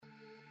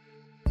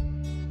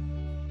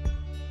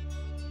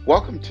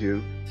Welcome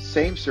to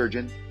Same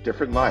Surgeon,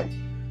 Different Life,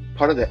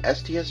 part of the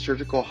STS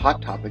Surgical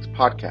Hot Topics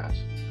podcast.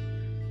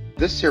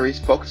 This series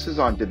focuses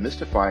on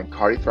demystifying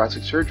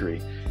cardiothoracic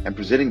surgery and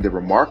presenting the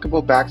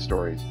remarkable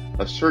backstories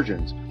of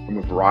surgeons from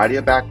a variety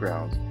of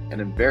backgrounds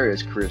and in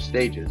various career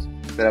stages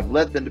that have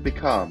led them to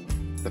become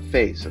the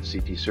face of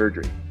CT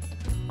surgery.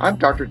 I'm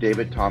Dr.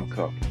 David Tom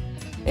Cook,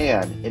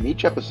 and in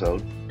each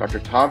episode, Dr.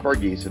 Tom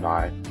Varghese and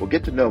I will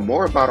get to know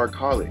more about our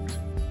colleagues,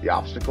 the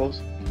obstacles,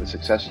 the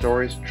success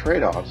stories,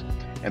 trade-offs,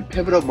 and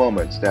pivotal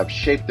moments that have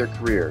shaped their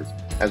careers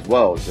as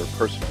well as their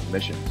personal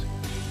missions.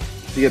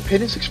 The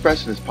opinions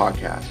expressed in this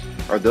podcast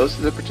are those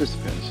of the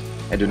participants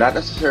and do not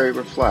necessarily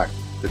reflect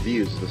the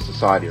views of the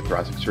Society of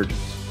Thoracic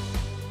Surgeons.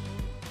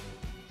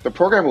 The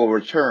program will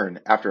return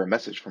after a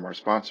message from our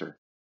sponsor.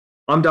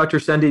 I'm Dr.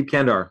 Sandeep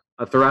Kandar,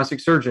 a thoracic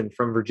surgeon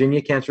from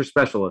Virginia Cancer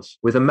Specialists,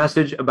 with a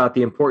message about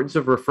the importance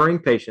of referring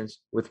patients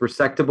with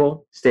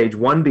resectable stage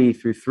 1B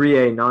through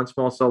 3A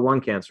non-small cell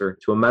lung cancer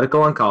to a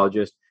medical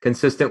oncologist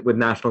consistent with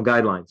national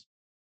guidelines.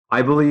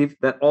 I believe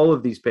that all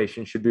of these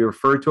patients should be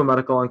referred to a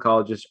medical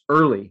oncologist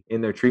early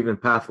in their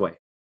treatment pathway.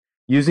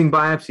 Using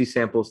biopsy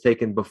samples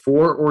taken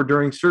before or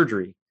during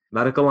surgery,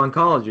 medical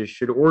oncologists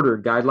should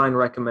order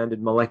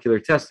guideline-recommended molecular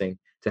testing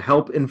to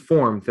help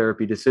inform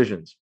therapy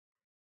decisions.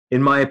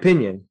 In my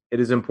opinion,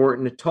 it is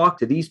important to talk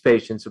to these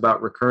patients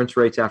about recurrence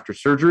rates after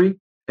surgery,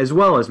 as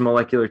well as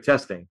molecular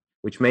testing,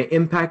 which may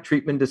impact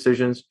treatment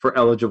decisions for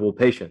eligible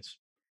patients.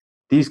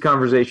 These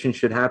conversations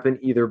should happen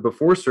either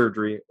before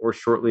surgery or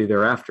shortly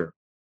thereafter.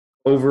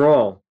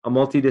 Overall, a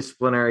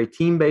multidisciplinary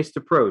team-based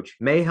approach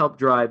may help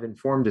drive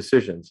informed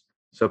decisions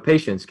so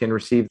patients can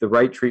receive the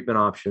right treatment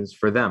options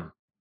for them.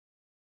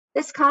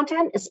 This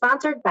content is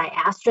sponsored by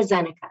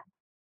AstraZeneca.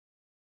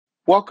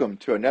 Welcome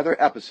to another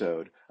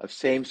episode of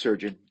Same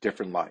Surgeon,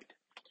 Different Light.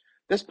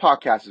 This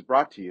podcast is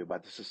brought to you by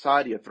the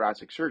Society of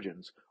Thoracic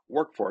Surgeons,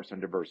 Workforce on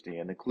Diversity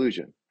and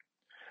Inclusion.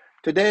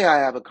 Today I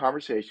have a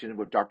conversation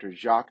with Dr.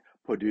 Jacques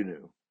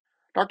Podunu.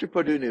 Dr.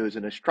 Podunu is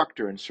an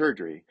instructor in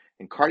surgery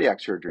and cardiac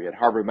surgery at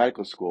Harvard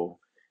Medical School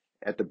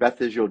at the Beth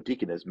Israel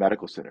Deaconess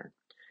Medical Center.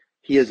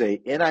 He is a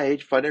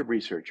NIH-funded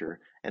researcher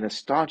and a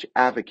staunch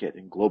advocate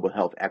in global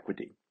health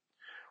equity.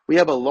 We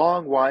have a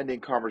long,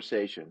 winding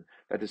conversation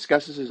that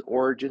discusses his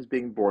origins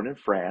being born in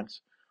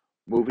France,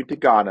 moving to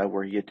Ghana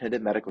where he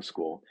attended medical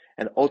school,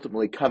 and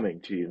ultimately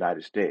coming to the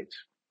United States.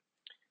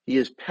 He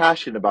is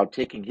passionate about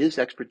taking his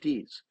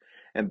expertise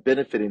and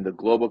benefiting the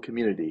global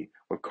community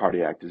with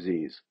cardiac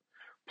disease.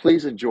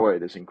 Please enjoy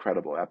this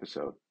incredible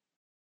episode.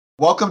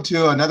 Welcome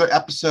to another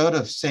episode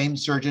of Same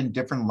Surgeon,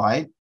 Different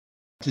Light.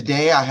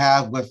 Today I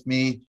have with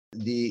me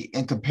the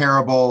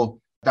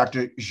incomparable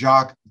Dr.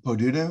 Jacques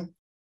Podunu.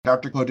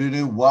 Dr.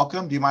 Podunu,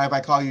 welcome. Do you mind if I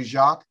call you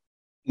Jacques?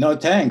 No,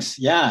 thanks.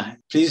 Yeah,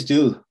 please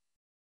do.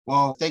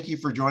 Well, thank you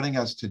for joining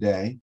us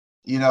today.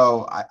 You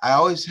know, I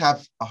always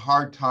have a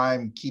hard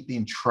time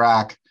keeping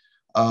track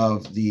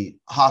of the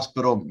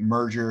hospital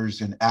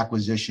mergers and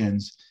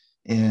acquisitions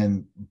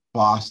in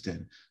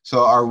Boston.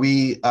 So are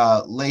we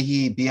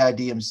Lahey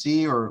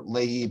BIDMC or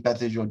Lahey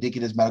Beth Israel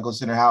Deaconess Medical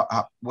Center?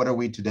 What are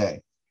we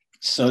today?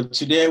 So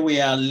today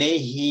we are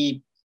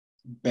Lahey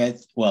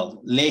Beth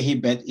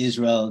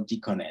Israel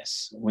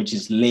Deaconess, which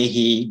is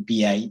Lahey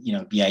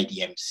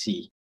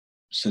BIDMC.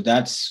 So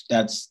that's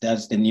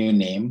the new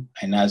name.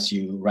 And as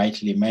you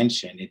rightly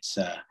mentioned, it's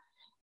the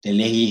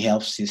Lahey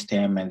Health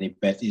System and the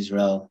Beth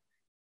Israel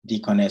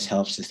Deaconess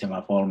Health System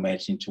have all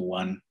merged into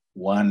one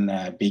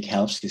big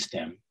health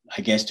system,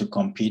 I guess, to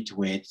compete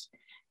with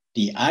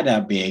the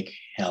other big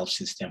health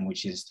system,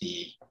 which is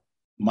the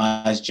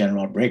Mass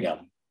General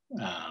Brigham,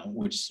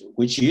 which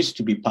used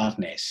to be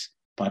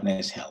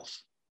Partners Health.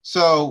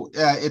 So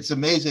it's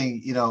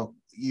amazing, you know,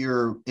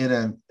 you're in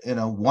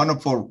a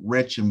wonderful,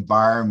 rich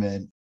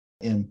environment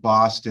in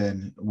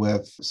Boston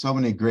with so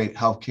many great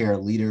healthcare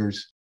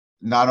leaders,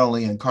 not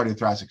only in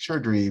cardiothoracic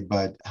surgery,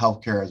 but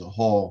healthcare as a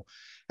whole.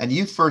 And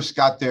you first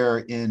got there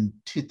in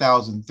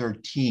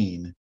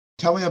 2013.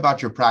 Tell me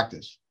about your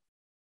practice.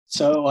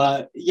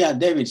 So,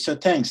 David, so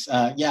thanks.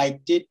 I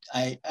did.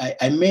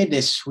 I made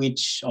a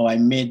switch, or I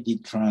made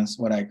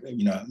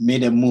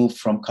made a move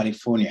from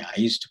California. I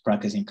used to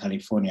practice in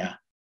California,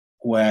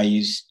 where I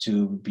used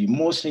to be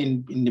mostly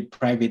in the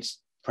private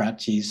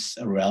practice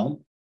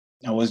realm.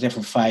 I was there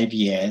for 5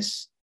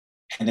 years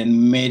and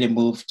then made a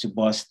move to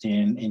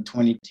Boston in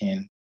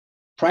 2010,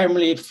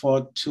 primarily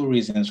for two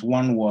reasons.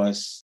 One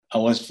was I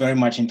was very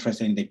much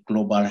interested in the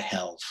global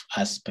health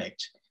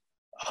aspect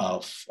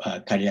of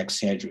cardiac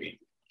surgery.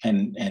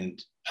 And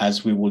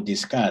as we will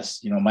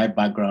discuss, you know, my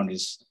background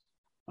is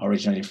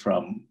originally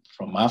from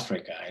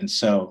Africa. And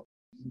so,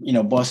 you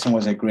know, Boston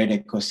was a great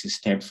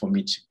ecosystem for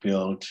me to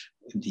build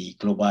the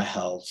global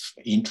health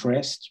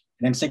interest.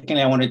 And then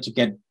secondly, I wanted to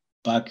get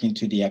back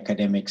into the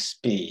academic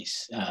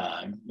space,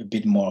 a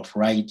bit more of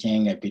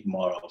writing, a bit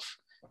more of,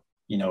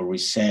 you know,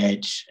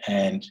 research.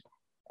 And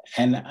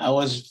I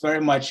was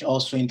very much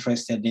also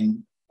interested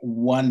in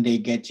one day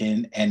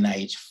getting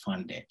NIH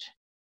funded,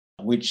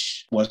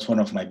 which was one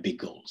of my big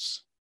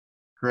goals.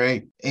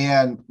 Great.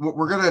 And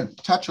we're going to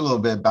touch a little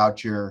bit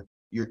about your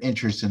your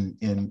interest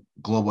in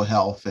global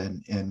health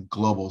and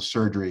global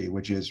surgery,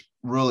 which is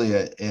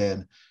really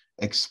an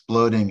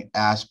exploding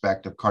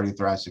aspect of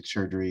cardiothoracic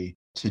surgery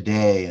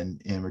today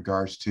in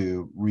regards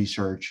to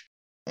research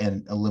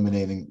and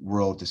eliminating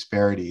rural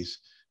disparities,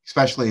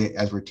 especially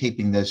as we're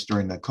taping this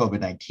during the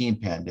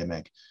COVID-19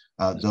 pandemic.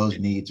 Those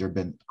needs have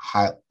been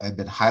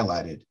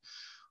highlighted.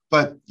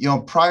 But,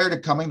 prior to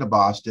coming to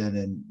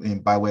Boston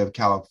and by way of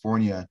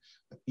California,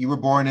 you were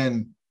born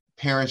in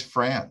Paris,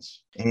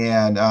 France.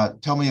 And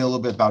tell me a little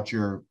bit about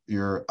your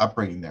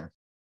upbringing there.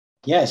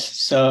 Yes.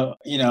 So,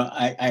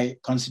 I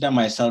consider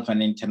myself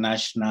an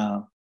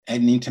international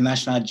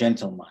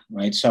gentleman,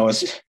 right? So I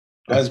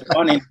was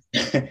born in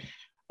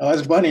I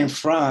was born in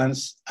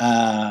France,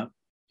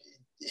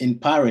 in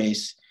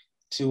Paris,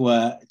 to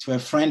a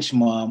French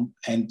mom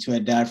and to a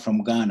dad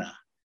from Ghana.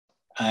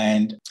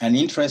 And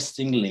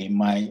interestingly,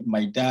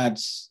 my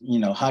dad's,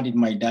 how did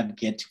my dad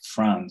get to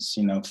France,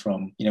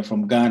 from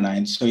Ghana?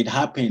 And so it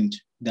happened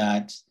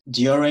that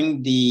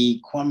during the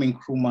Kwame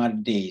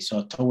Nkrumah days,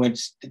 or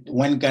towards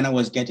when Ghana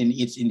was getting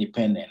its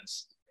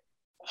independence,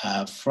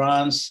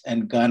 France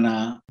and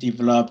Ghana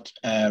developed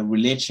a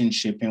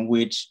relationship in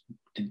which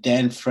the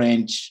then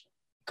French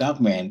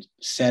government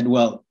said,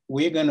 well,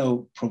 we're going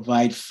to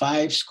provide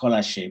 5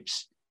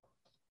 scholarships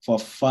for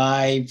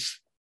 5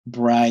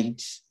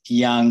 bright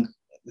young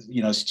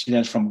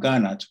students from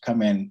Ghana to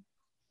come and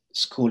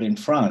school in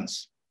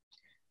France.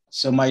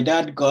 So my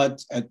dad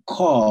got a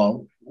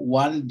call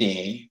one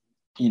day,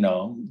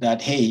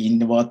 that, hey, in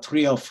about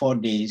 3 or 4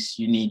 days,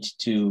 you need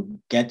to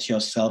get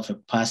yourself a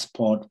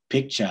passport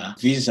picture,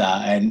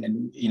 visa,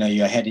 and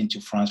you're heading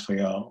to France for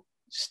your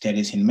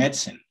studies in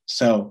medicine.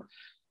 So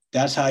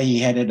that's how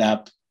he ended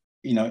up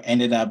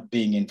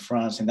being in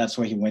France, and that's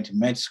where he went to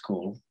med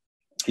school.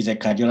 He's a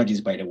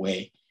cardiologist, by the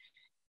way.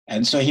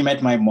 And so he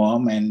met my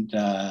mom, and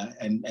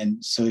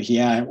so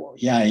here I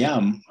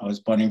am. I was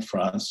born in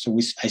France. So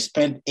I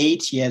spent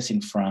 8 years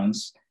in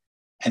France,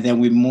 and then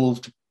we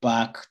moved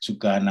back to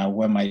Ghana,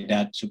 where my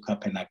dad took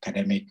up an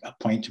academic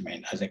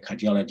appointment as a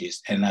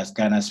cardiologist and as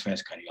Ghana's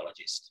first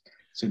cardiologist.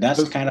 So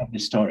that's kind of the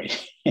story.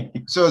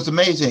 So it's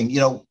amazing.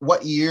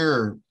 What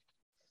year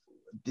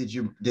did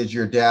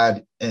your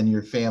dad and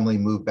your family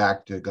move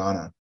back to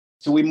Ghana?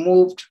 So we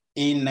moved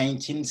in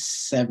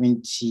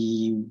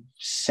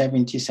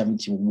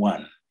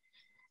 1971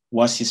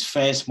 was his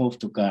first move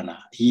to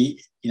Ghana.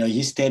 He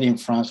stayed in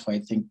France for, I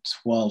think,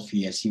 12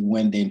 years. He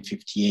went there in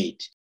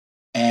 58.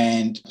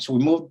 And so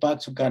we moved back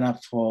to Ghana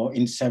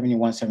in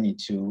 71,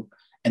 72.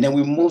 And then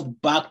we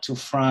moved back to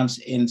France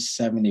in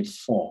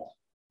 74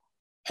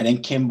 and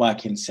then came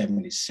back in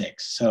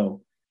 76.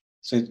 So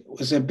it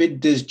was a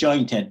bit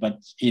disjointed, but.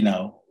 So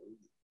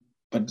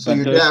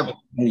your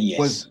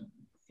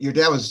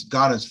dad was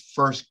Ghana's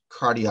first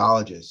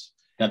cardiologist.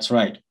 That's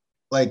right.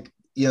 And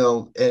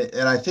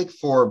I think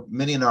for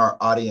many in our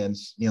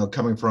audience,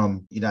 coming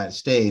from the United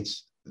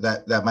States,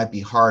 that might be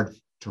hard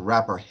to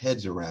wrap our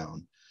heads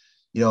around.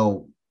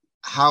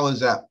 How is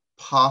that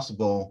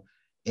possible,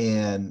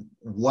 and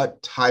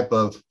what type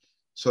of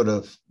sort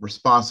of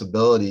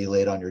responsibility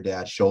laid on your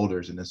dad's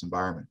shoulders in this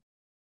environment?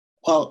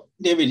 Well,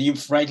 David,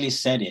 you've rightly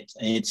said it.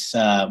 It's,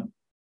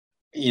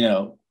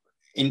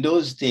 in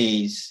those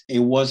days, it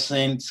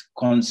wasn't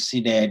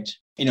considered,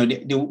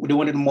 they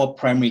wanted more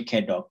primary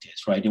care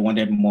doctors, right? They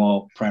wanted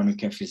more primary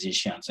care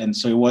physicians. And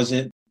so it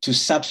wasn't, to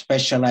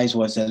subspecialize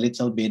was a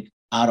little bit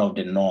out of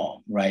the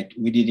norm, right?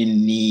 We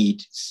didn't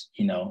need,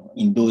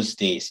 in those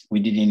days, we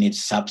didn't need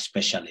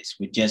subspecialists.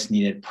 We just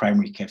needed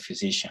primary care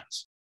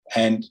physicians.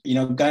 And,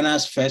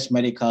 Ghana's first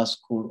medical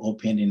school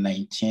opened in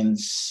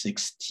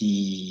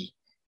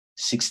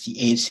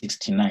 1968,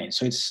 69.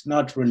 So it's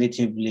not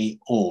relatively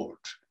old.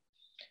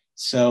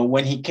 So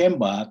when he came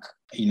back,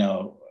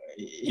 in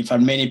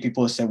fact, many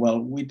people said,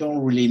 well, we don't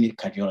really need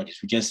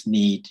cardiologists. We just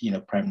need,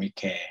 primary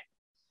care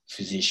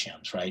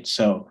physicians, right?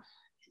 So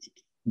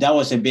that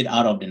was a bit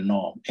out of the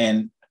norm.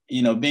 And,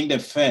 being the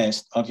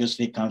first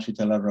obviously comes with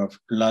a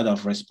lot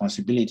of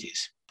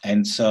responsibilities.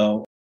 And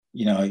so,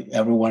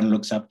 everyone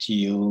looks up to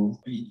you,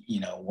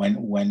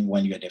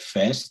 when you're the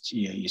first,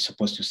 you're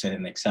supposed to set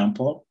an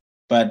example.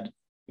 But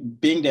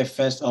being the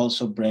first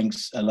also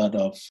brings a lot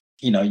of,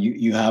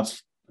 you have,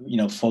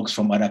 folks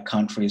from other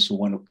countries who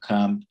want to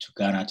come to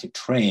Ghana to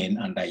train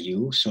under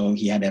you. So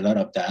he had a lot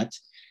of that.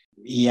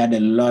 He had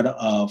a lot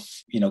of,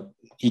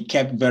 he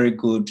kept very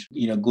good,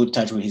 good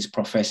touch with his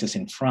professors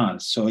in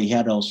France. So he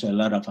had also a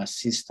lot of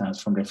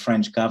assistance from the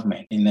French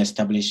government in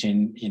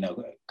establishing,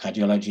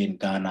 cardiology in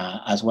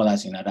Ghana, as well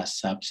as in other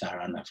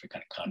sub-Saharan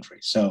African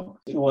countries. So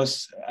it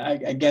was,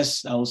 I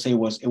guess I would say it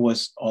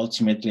was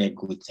ultimately a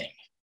good thing.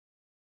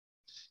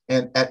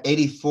 And at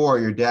 84,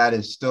 your dad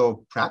is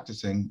still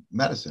practicing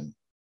medicine.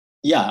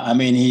 Yeah, I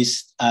mean,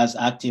 he's as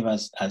active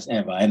as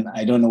ever. And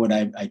I don't know what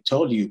I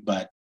told you,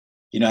 but,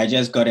 I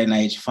just got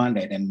NIH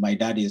funded, and my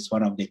dad is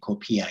one of the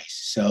co-PIs.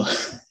 So,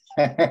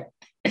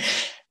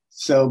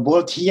 so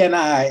both he and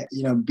I,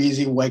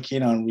 busy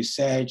working on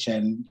research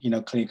and,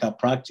 clinical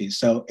practice.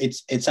 So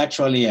it's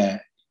actually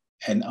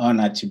an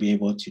honor to be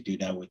able to do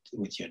that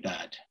with your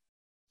dad.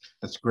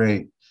 That's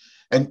great.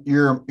 And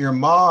your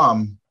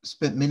mom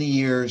spent many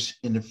years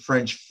in the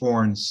French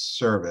Foreign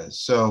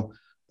Service. So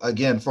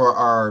again, for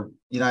our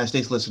United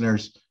States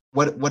listeners,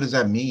 what does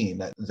that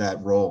mean, that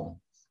role?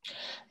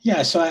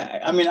 Yeah, so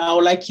I mean, I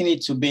would liken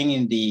it to being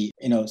in the,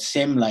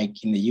 same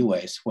like in the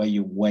US where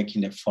you work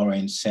in the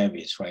foreign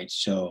service, right?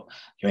 So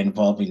you're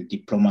involved in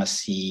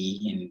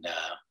diplomacy,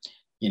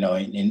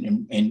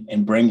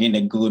 in bringing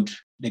the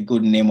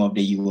good name of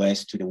the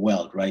US to the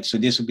world, right? So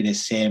this would be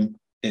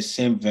the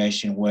same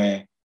version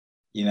where,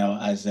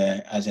 as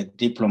a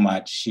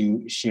diplomat,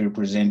 she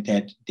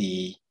represented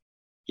the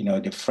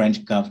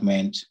French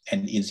government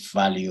and its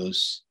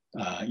values,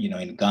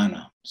 in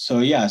Ghana. So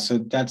yeah, so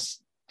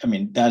that's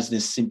the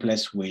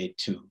simplest way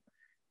to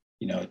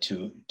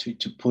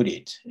put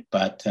it.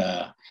 But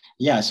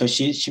yeah, so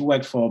she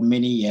worked for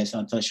many years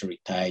until she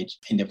retired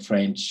in the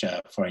French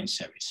Foreign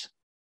Service.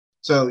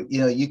 So,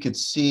 you could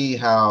see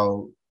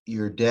how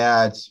your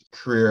dad's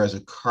career as a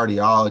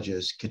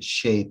cardiologist could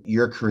shape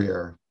your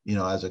career,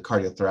 as a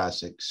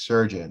cardiothoracic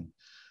surgeon.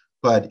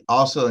 But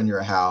also in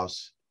your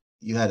house,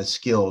 you had a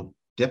skilled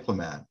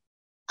diplomat.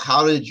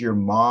 How did your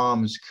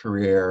mom's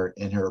career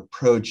and her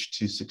approach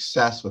to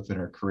success within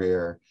her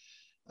career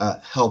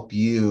help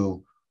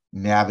you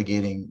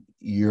navigating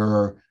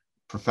your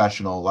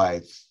professional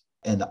life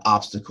and the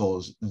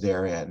obstacles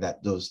therein,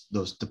 that those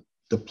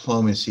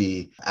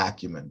diplomacy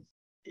acumen?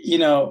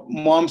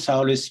 Moms are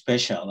always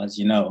special, as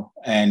you know.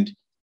 And,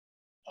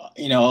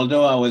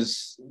 although I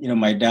was,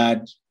 my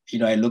dad,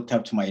 I looked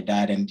up to my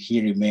dad and he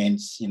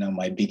remains,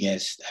 my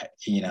biggest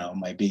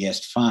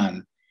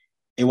fan.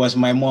 It was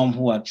my mom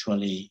who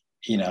actually,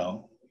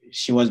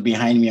 she was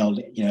behind me all,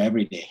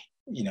 every day,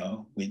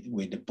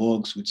 with the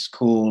books, with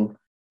school.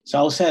 So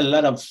I would say a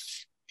lot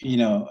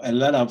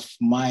of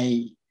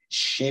my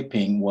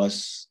shaping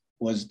was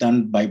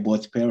done by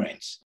both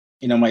parents.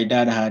 My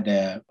dad had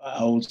I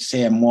would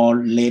say, a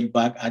more laid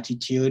back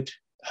attitude.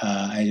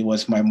 It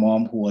was my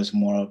mom who was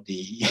more of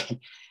the,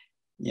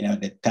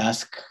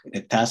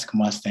 the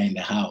taskmaster in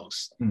the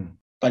house. Mm.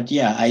 But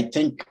yeah, I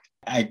think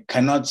I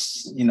cannot,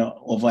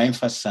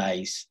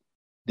 overemphasize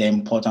the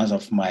importance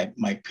of my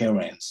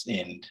parents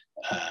in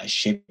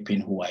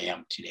shaping who I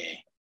am today.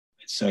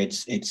 So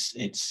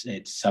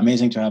it's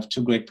amazing to have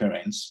two great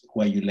parents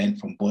where you learn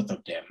from both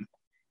of them.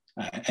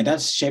 And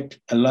that's shaped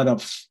a lot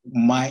of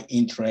my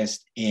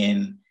interest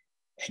in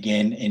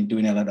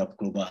doing a lot of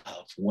global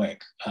health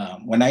work.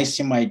 When I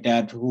see my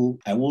dad, who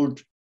I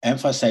would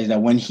emphasize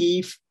that when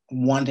he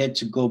wanted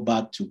to go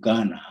back to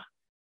Ghana,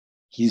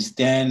 his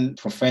then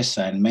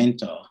professor and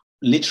mentor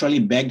literally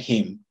begged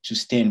him to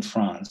stay in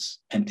France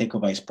and take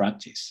over his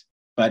practice.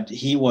 But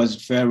he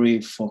was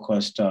very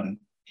focused on,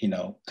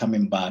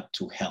 coming back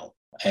to help.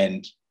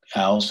 And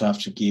I also have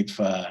to give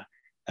a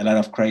lot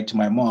of credit to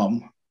my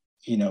mom,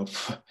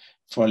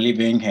 for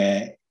living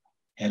her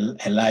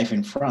life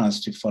in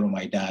France to follow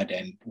my dad.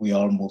 And we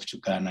all moved to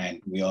Ghana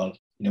and we all,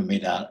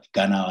 made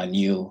Ghana a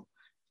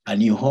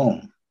new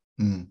home.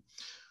 Mm.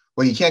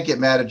 Well, you can't get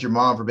mad at your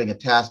mom for being a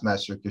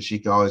taskmaster because she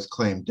can always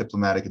claim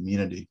diplomatic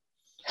immunity.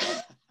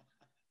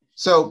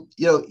 So,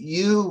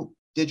 you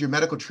did your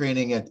medical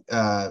training at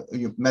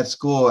your med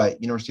school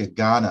at University of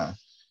Ghana.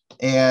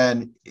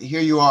 And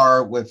here you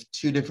are with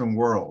two different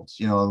worlds,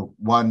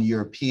 one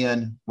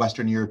European,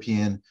 Western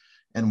European,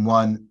 and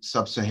one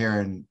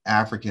sub-Saharan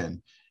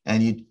African.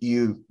 And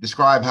you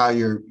describe how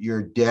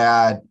your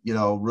dad,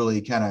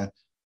 really kind of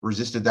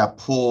resisted that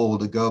pull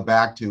to go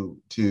back to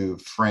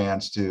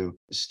France to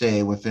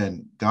stay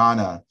within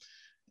Ghana.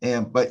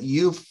 But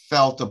you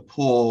felt a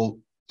pull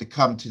to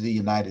come to the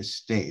United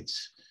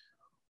States.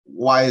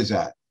 Why is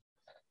that?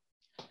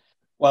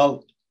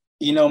 Well,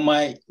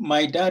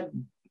 my dad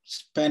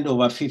spent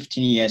over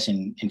 15 years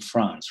in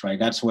France, right?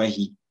 That's where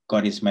he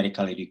got his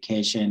medical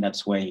education.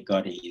 That's where he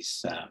got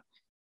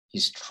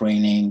his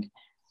training.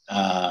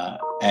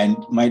 And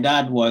my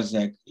dad was,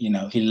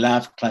 he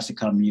loved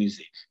classical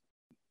music.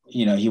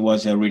 He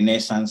was a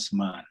Renaissance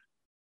man.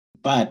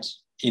 But,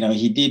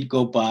 he did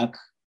go back.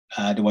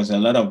 There was a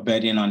lot of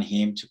burden on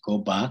him to go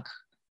back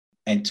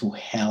and to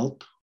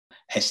help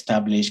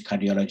establish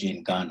cardiology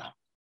in Ghana.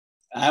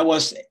 I've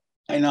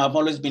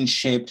always been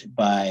shaped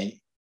by,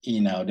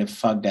 the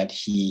fact that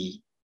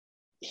he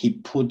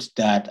put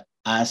that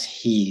as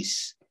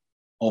his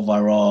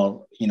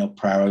overall,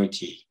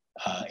 priority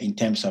in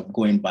terms of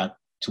going back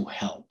to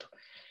help.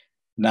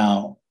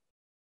 Now,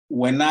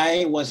 when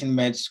I was in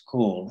med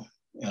school,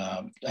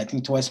 I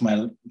think towards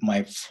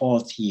my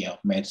fourth year of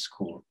med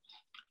school,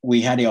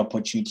 we had the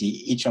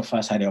opportunity, each of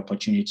us had the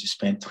opportunity to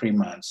spend 3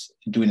 months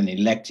doing an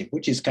elective,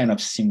 which is kind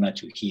of similar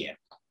to here.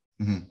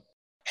 Mm-hmm.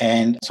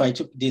 And so I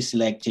took this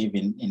elective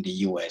in the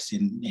US,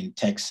 in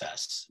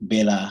Texas,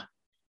 Baylor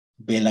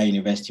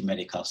University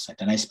Medical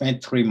Center. And I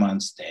spent 3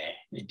 months there.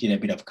 I did a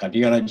bit of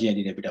cardiology, I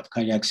did a bit of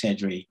cardiac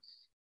surgery.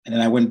 And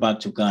then I went back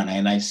to Ghana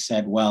and I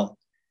said, well,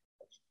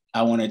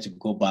 I wanted to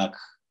go back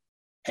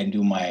and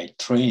do my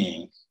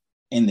training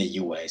in the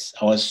US.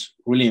 I was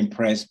really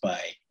impressed by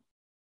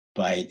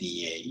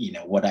the,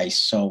 what I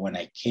saw when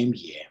I came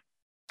here.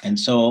 And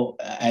so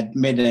I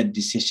made a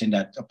decision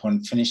that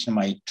upon finishing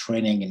my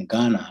training in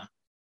Ghana,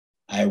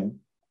 I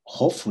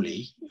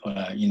hopefully,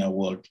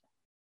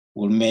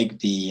 will make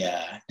the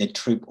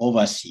trip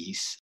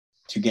overseas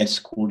to get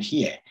schooled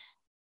here.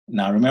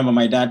 Now, remember,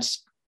 my dad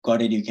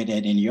got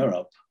educated in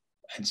Europe,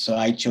 and so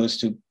I chose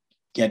to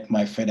get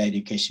my further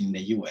education in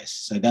the U.S.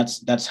 So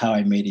that's how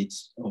I made it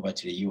over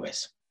to the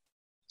U.S.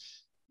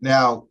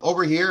 Now,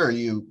 over here,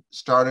 you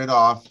started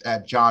off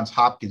at Johns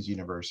Hopkins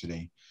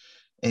University,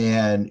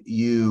 and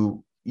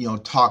you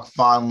talk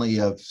fondly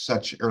of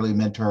such early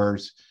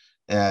mentors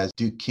as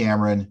Duke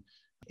Cameron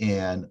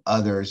and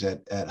others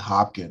at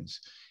Hopkins.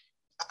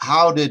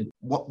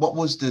 What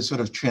was the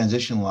sort of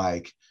transition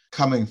like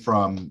coming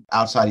from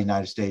outside the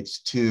United States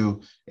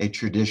to a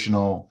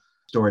traditional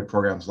storied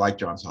programs like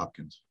Johns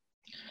Hopkins?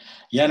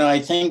 Yeah, no, I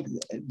think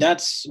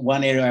that's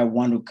one area I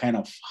want to kind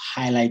of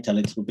highlight a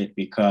little bit,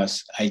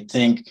 because I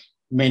think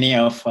many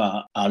of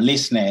our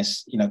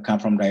listeners, come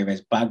from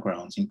diverse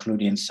backgrounds,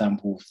 including some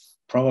who've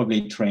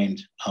probably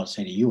trained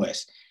outside the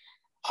US.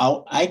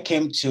 I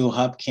came to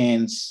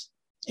Hopkins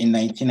in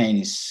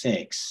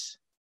 1996.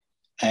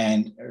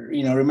 And,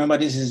 remember,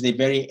 this is the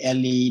very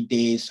early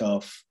days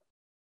of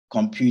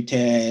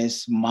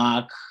computers,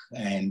 Mac,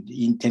 and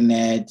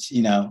internet,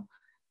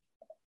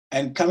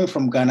 And coming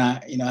from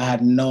Ghana, I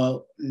had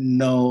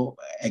no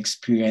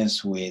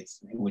experience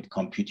with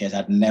computers.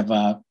 I'd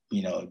never,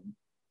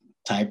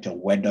 typed a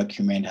Word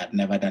document. I'd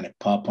never done a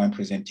PowerPoint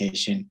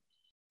presentation.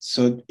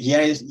 So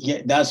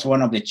that's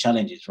one of the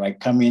challenges, right?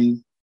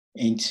 Coming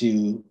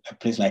into a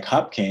place like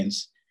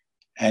Hopkins,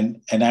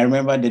 and I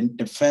remember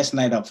the first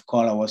night of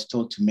call, I was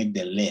told to make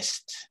the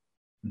list,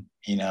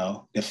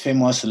 the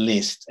famous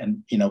list,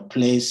 and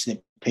place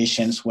the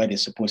patients where they're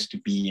supposed to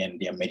be and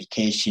their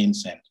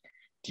medications and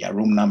their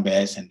room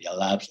numbers and their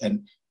labs.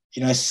 And,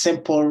 a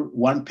simple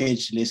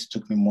one-page list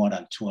took me more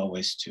than 2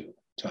 hours to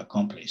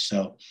accomplish.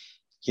 So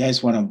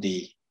here's one of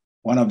the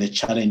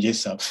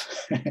challenges of,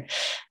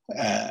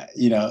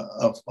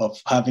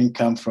 of having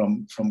come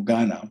from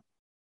Ghana.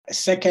 A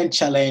second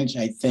challenge,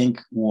 I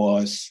think,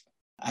 was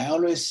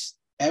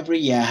every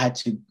year I had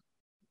to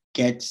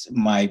get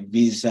my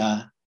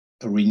visa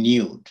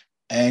renewed.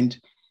 And,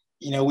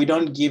 we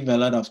don't give a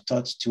lot of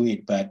thought to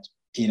it, but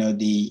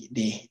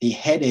the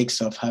headaches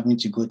of having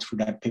to go through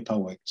that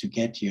paperwork to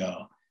get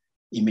your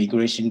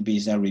immigration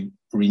visa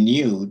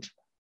renewed,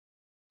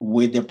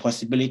 with the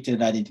possibility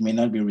that it may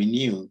not be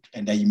renewed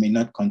and that you may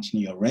not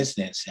continue your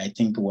residency, I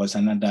think was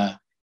another,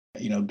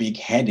 big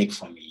headache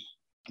for me.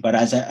 But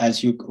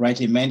as you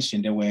rightly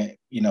mentioned, there were,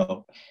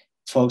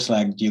 folks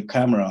like Duke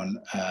Cameron,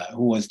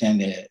 who was then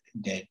the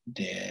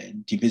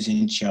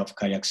division chair of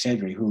cardiac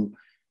surgery, who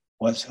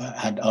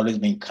had always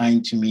been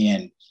kind to me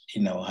and,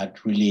 had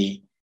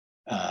really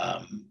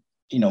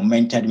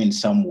mentored me in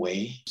some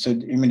way. So,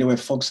 there were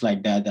folks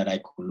like that I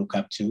could look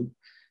up to.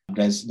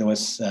 There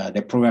was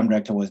the program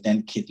director was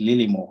then Keith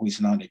Lillimore, who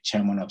is now the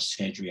chairman of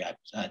surgery at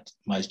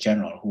Mass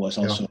General, who was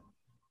also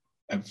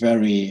a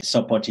very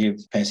supportive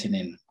person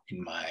in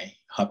my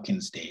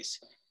Hopkins days.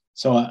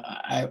 So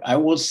I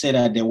will say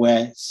that there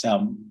were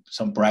some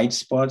bright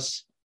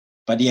spots,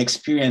 but the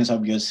experience,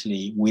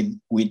 obviously, with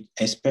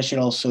especially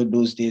also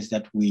those days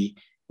that we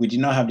did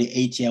not have the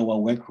 80-hour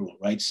work rule,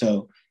 right?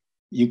 So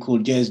you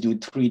could just do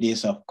 3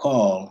 days of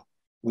call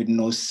with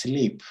no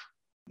sleep.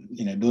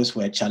 Those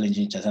were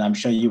challenging times, and I'm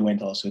sure you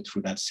went also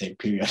through that same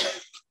period.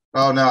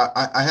 Oh, no,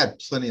 I had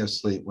plenty of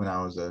sleep when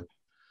I was a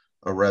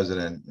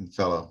resident and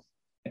fellow.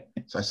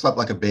 So I slept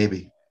like a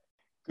baby.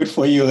 Good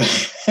for you.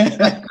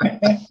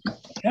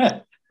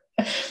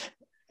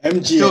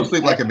 MG. Still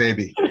sleep like a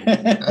baby.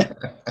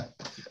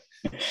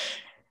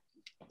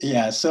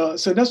 Yeah, so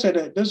those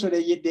were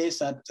the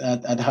days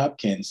at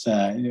Hopkins.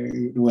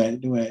 They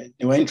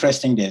were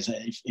interesting days,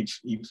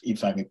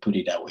 if I may put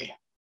it that way.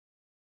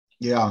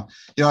 Yeah,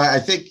 I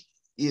think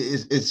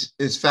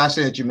it's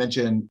fascinating that you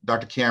mentioned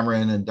Dr.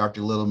 Cameron and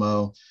Dr.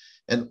 Lillimore.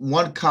 And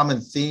one common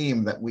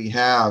theme that we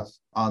have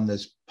on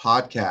this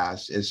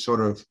podcast is sort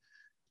of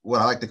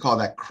what I like to call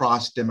that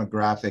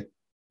cross-demographic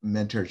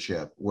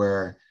mentorship,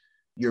 where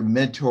your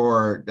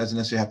mentor doesn't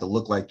necessarily have to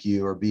look like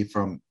you or be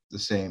from the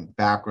same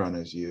background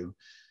as you.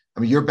 I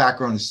mean, your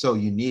background is so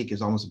unique,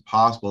 it's almost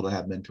impossible to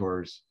have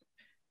mentors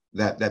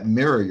that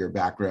mirror your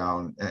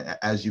background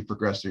as you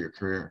progress through your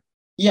career.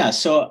 Yeah,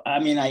 so I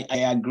mean, I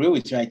agree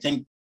with you. I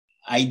think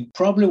I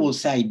probably will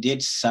say I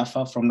did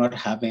suffer from not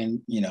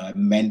having, a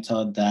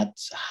mentor that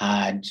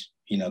had,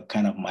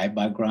 kind of my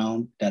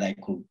background, that I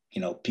could,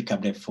 pick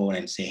up the phone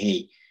and say,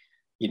 hey,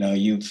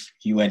 you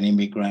were an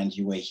immigrant,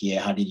 you were here,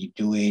 how did you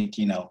do it?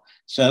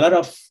 So a lot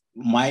of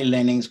my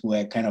learnings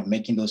were kind of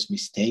making those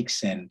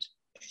mistakes and,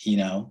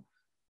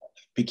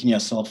 picking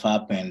yourself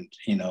up and,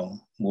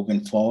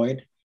 moving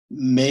forward.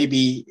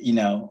 Maybe,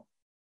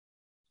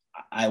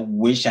 I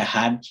wish I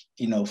had,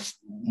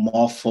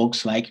 more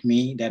folks like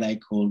me that I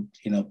could,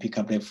 pick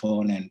up the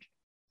phone and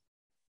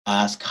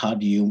ask, how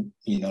do you,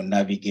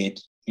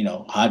 navigate,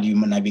 how do you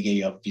navigate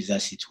your visa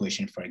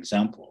situation, for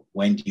example?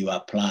 When do you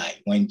apply?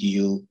 When do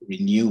you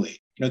renew it?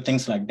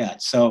 Things like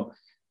that. So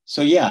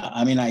so yeah,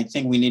 I mean, I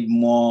think we need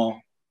more,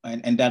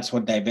 and that's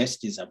what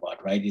diversity is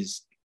about, right?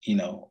 Is,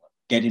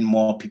 getting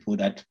more people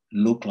that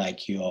look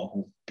like you or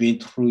who've been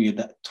through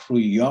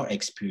your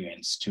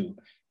experience to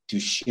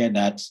share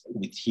that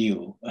with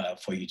you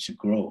for you to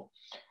grow.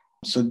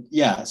 So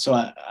yeah, so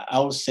I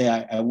would say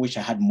I wish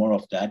I had more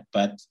of that,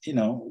 but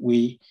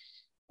we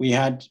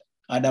had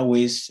other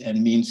ways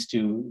and means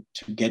to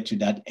get to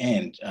that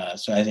end.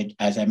 So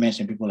as I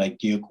mentioned, people like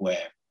Duke were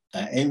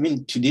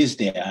even to this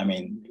day. I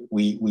mean,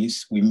 we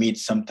meet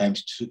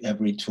sometimes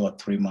every 2 or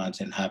 3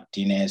 months and have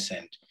dinners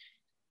and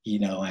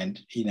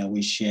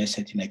we share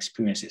certain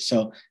experiences.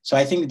 So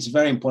I think it's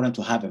very important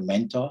to have a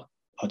mentor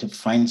or to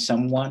find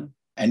someone.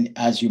 And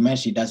as you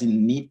mentioned, it doesn't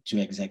need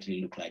to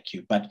exactly look like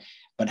you, but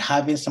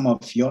having some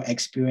of your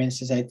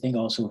experiences, I think,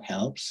 also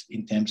helps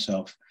in terms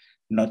of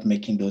not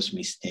making those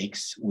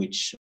mistakes,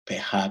 which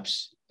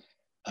perhaps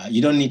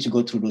you don't need to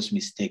go through those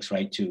mistakes,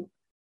 right? To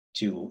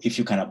if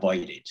you can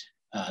avoid it.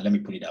 Let me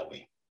put it that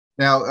way.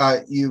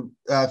 Now, you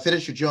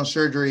finished your general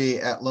surgery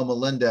at Loma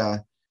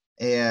Linda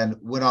and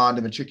went on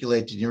to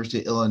matriculate to the University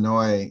of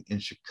Illinois in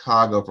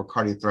Chicago for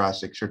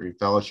cardiothoracic surgery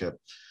fellowship.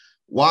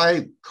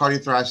 Why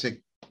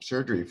cardiothoracic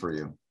surgery for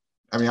you?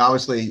 I mean,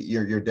 obviously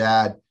your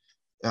dad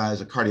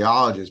is a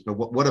cardiologist, but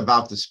what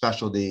about the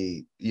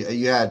specialty?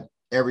 You had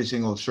every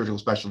single surgical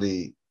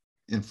specialty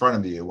in front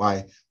of you.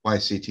 Why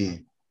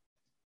CT?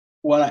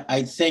 Well,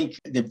 I think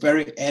the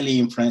very early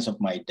influence of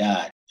my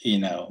dad,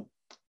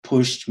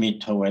 pushed me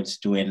towards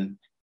doing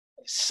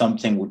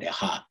something with the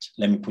heart.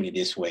 Let me put it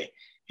this way.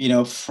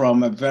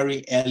 From a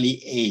very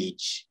early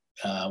age,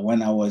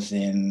 when I was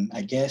in,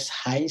 I guess,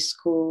 high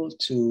school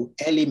to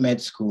early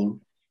med school,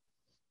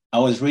 I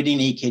was reading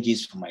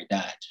EKGs for my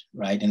dad,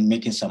 right, and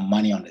making some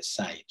money on the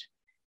side.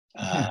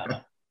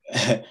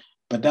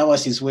 But that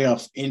was his way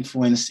of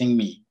influencing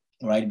me,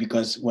 right?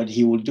 Because what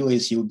he would do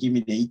is he would give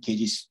me the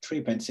EKG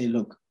strip and say,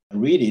 look,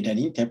 read it and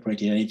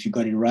interpret it. And if you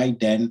got it right,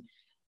 then,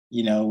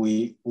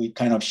 we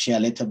kind of share a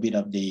little bit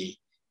of the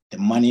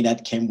money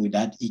that came with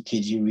that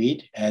EKG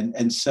read.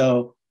 And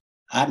so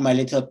I had my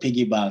little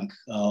piggy bank,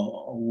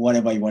 or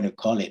whatever you want to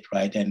call it,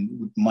 right? And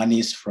with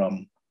monies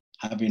from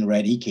having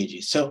read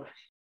EKG. So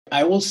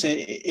I will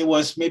say it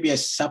was maybe a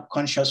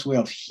subconscious way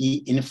of he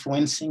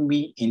influencing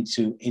me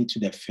into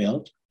the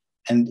field.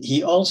 And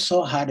he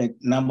also had a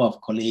number of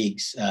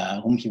colleagues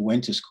whom he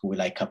went to school with,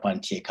 like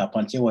Carpentier.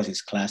 Carpentier was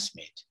his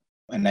classmate.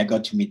 And I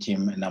got to meet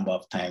him a number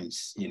of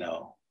times,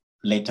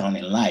 later on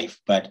in life.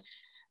 But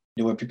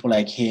there were people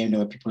like him, there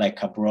were people like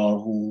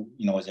Cabral, who,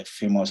 was a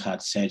famous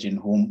heart surgeon,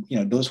 whom,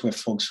 those were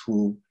folks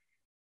who,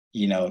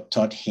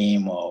 taught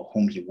him or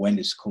whom he went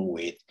to school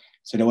with.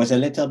 So there was a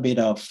little bit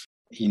of,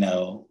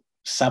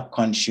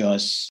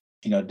 subconscious,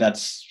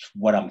 that's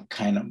what I'm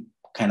kind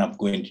of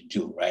going to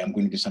do, right? I'm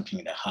going to do something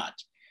in the heart.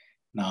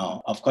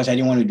 Now, of course, I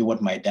didn't want to do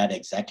what my dad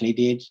exactly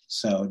did.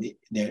 So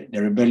the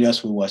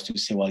rebellious way was to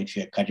say, well, if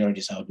you're a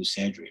cardiologist, I'll do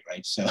surgery,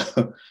 right? So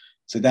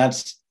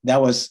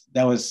that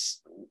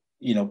was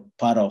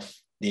part of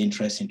the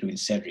interest in doing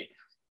surgery.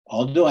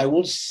 Although I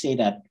will say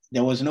that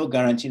there was no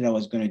guarantee that I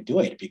was going to do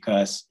it,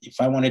 because if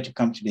I wanted to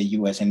come to the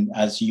US, and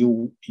as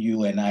you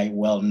and I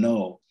well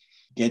know,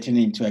 getting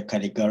into a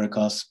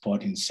categorical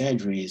spot in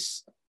surgery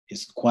is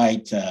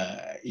quite,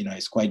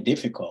 it's quite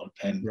difficult,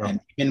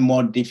 and even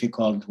more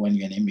difficult when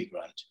you're an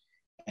immigrant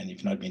and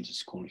you've not been to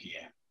school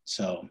here.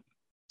 So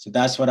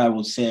that's what I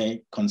would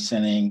say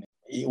concerning.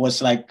 It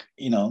was like,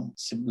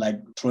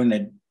 like throwing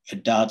a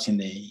dart in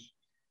the,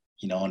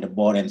 on the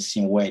board and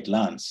seeing where it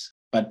lands.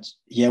 But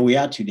here we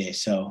are today,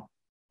 so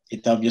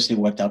it obviously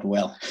worked out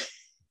well.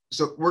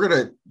 So we're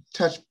going to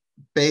touch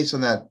base on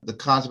that, the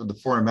concept of the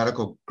foreign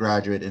medical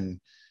graduate in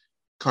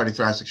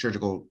cardiothoracic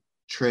surgical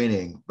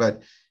training,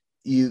 but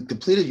you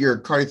completed your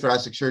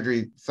cardiothoracic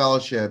surgery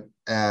fellowship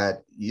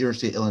at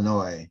University of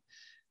Illinois,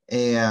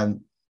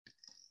 and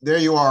there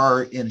you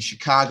are in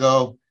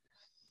Chicago.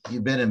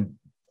 You've been in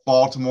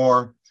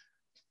Baltimore.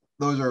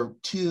 Those are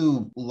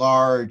two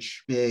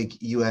large, big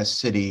U.S.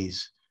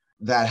 cities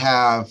that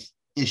have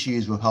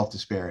issues with health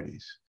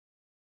disparities.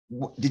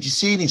 Did you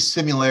see any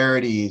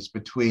similarities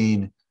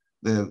between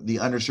the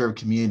underserved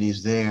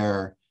communities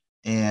there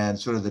and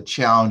sort of the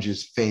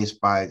challenges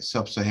faced by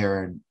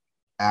sub-Saharan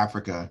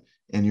Africa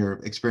in your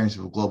experience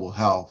with global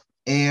health?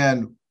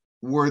 And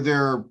were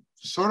there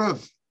sort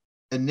of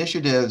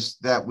initiatives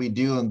that we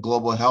do in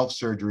global health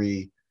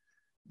surgery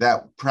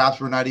that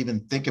perhaps we're not even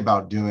thinking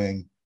about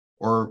doing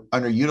or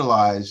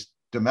underutilized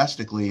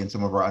domestically in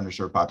some of our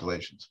underserved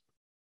populations?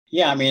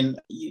 Yeah, I mean,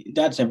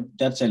 that's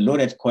a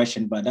loaded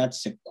question, but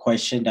that's a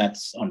question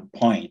that's on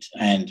point.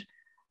 And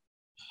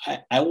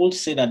I will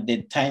say that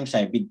the times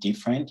are a bit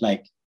different.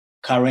 Like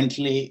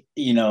currently,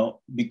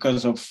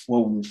 because of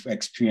what we've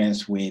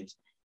experienced with,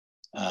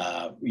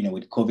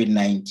 with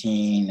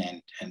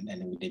COVID-19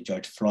 and with the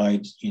George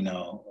Floyd,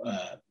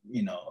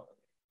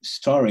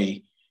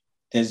 story,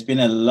 there's been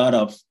a lot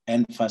of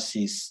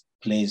emphasis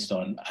placed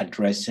on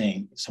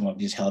addressing some of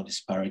these health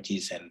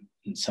disparities and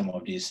some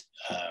of these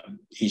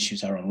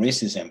issues around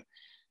racism.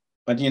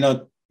 But,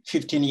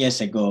 15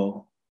 years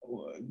ago,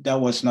 that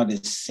was not the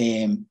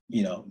same,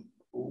 we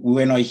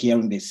were not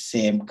hearing the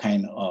same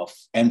kind of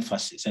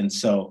emphasis. And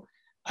so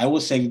I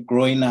would say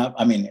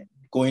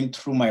going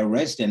through my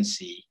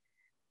residency,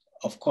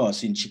 of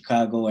course, in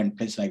Chicago and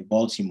places like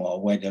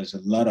Baltimore, where there's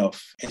a lot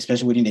of,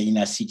 especially within the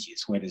inner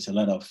cities, where there's a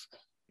lot of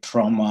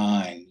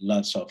trauma and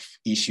lots of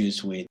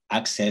issues with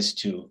access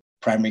to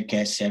primary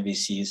care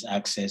services,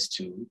 access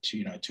to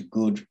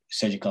good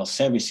surgical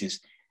services,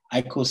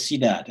 I could see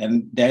that.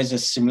 And there's a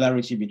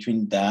similarity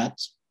between that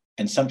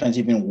and sometimes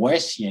even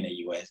worse here in the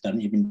US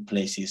than even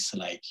places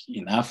like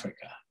in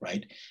Africa,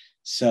 right?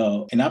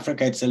 So in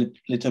Africa, it's a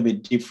little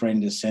bit different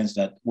in the sense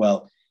that,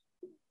 well,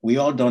 we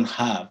all don't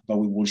have, but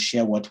we will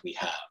share what we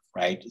have,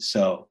 right?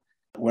 So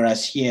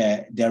whereas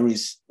here, there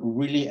is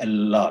really a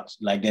lot,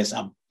 like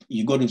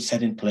you go to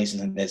certain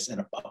places and there's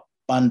an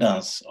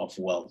abundance of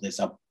wealth, there's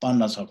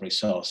abundance of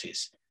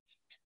resources,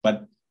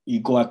 but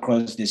you go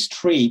across the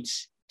street,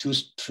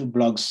 two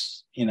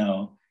blocks,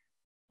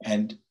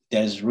 and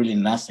there's really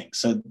nothing.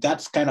 So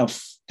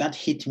that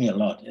hit me a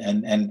lot.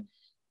 And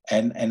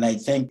I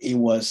think it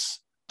was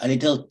a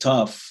little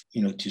tough,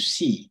 to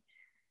see.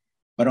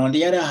 But on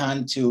the other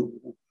hand,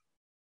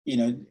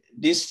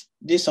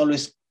 this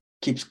always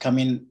keeps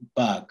coming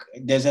back.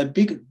 There's a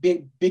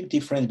big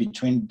difference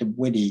between the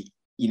way the,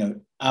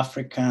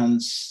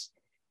 Africans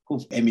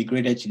who've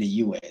emigrated to the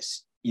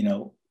US,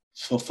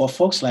 so for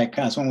folks like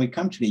us, when we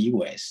come to the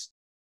US,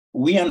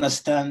 we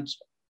understand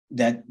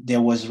that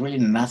there was really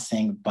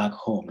nothing back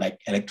home. Like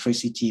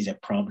electricity is a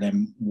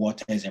problem,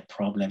 water is a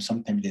problem.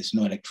 Sometimes there's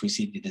no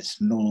electricity, there's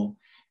no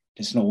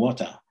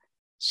water.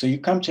 So you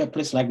come to a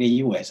place like the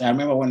US. I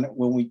remember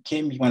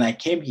when I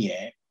came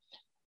here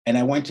and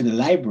I went to the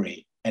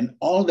library and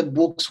all the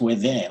books were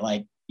there.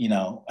 Like,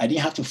 I didn't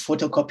have to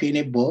photocopy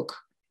any book.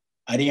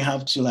 I didn't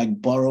have to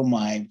borrow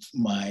my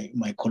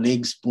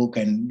colleague's book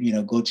and,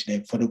 go to the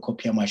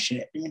photocopier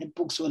machine. The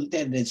books were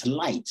there, there's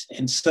light.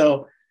 And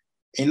so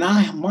in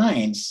our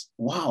minds,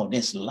 wow,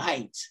 there's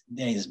light,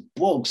 there's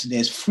books,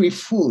 there's free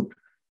food.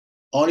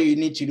 All you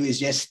need to do is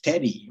just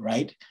study,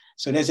 right?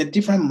 So there's a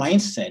different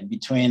mindset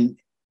between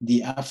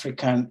the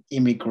African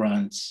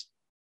immigrants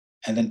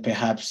and then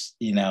perhaps,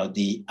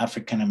 the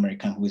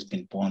African-American who's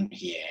been born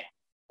here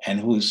and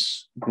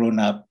who's grown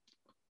up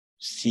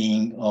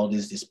seeing all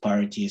these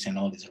disparities and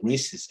all this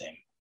racism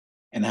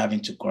and having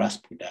to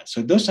grasp with that.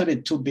 So those are the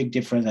two big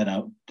differences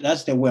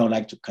that's the way I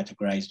like to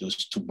categorize those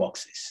two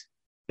boxes.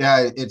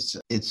 Yeah,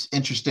 it's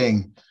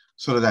interesting,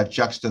 sort of that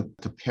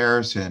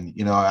juxtaposition.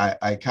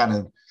 I kind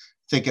of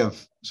think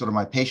of sort of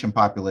my patient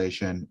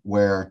population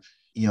where,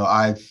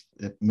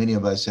 many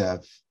of us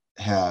have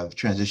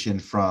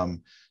transitioned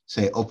from,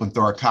 say, open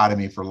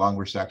thoracotomy for lung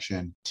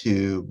resection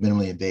to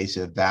minimally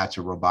invasive VATS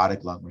or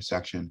robotic lung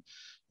resection.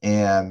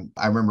 And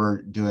I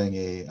remember doing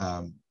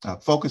a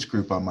focus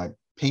group on my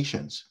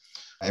patients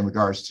in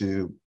regards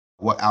to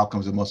what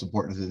outcomes are most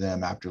important to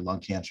them after lung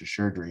cancer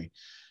surgery.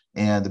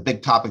 And the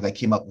big topic that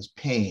came up was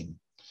pain.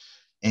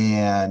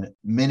 And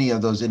many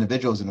of those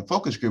individuals in the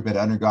focus group had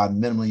undergone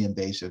minimally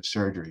invasive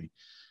surgery.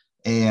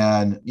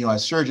 And,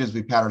 as surgeons,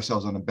 we pat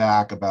ourselves on the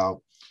back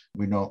about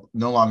we no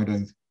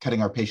longer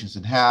cutting our patients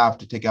in half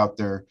to take out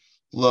their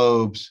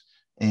lobes.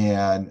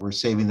 And we're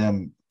saving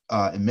them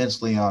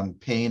immensely on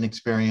pain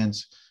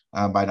experience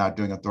by not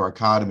doing a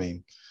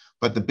thoracotomy.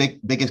 But the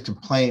biggest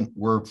complaint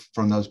were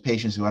from those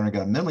patients who undergo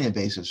minimally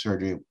invasive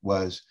surgery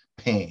was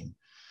pain.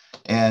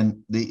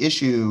 And the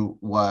issue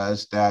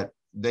was that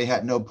they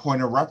had no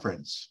point of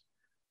reference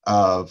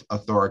of a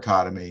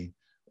thoracotomy.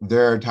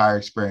 Their entire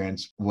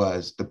experience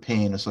was the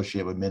pain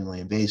associated with minimally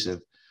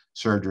invasive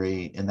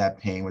surgery, and that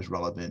pain was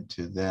relevant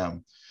to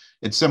them.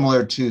 It's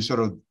similar to sort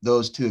of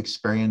those two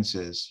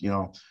experiences.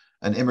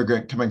 An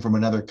immigrant coming from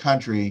another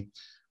country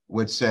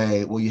would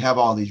say, well, you have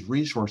all these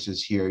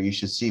resources here. You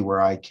should see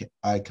where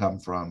I come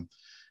from.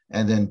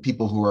 And then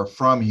people who are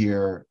from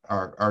here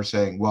are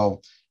saying,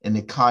 well, in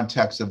the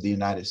context of the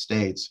United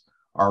States,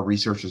 our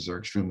resources are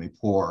extremely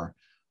poor.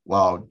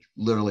 While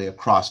literally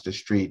across the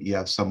street, you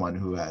have someone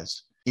who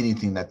has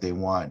anything that they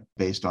want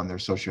based on their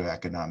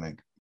socioeconomic,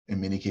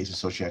 in many cases,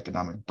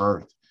 socioeconomic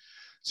birth.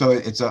 So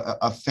it's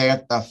a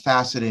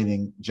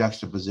fascinating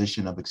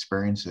juxtaposition of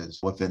experiences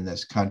within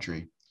this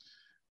country.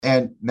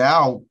 And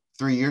now,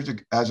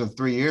 as of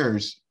 3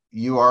 years,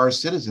 you are a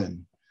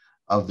citizen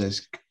of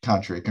this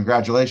country.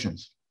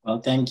 Congratulations.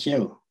 Well, thank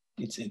you.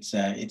 It's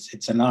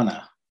an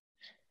honor.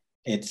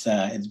 It's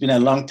been a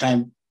long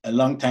time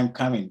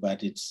coming,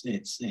 but it's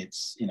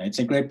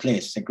a great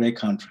place. It's a great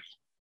country.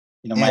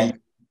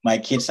 My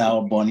kids are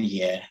all born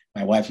here.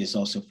 My wife is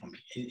also from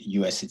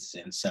U.S.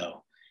 citizen,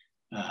 so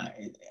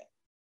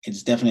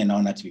it's definitely an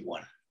honor to be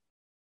one.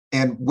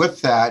 And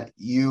with that,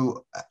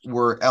 you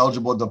were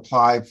eligible to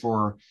apply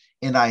for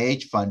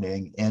NIH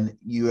funding, and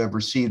you have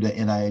received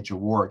an NIH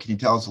award. Can you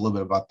tell us a little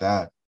bit about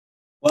that?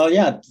 Well,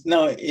 yeah,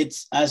 no,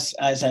 it's as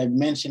I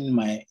mentioned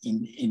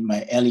in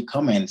my early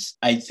comments.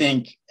 I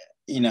think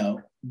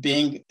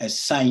being a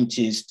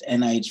scientist,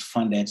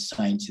 NIH-funded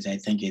scientist, I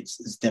think it's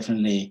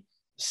definitely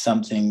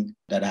something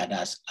that I'd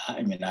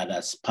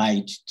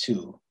aspired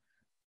to.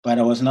 but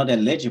I was not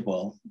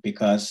eligible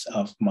because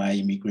of my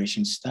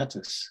immigration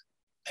status.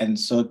 And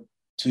so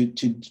to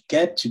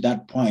get to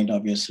that point,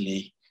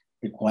 obviously,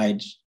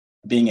 required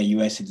being a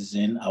US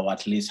citizen or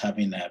at least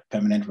having a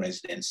permanent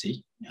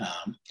residency.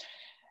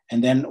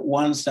 And then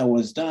once that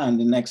was done,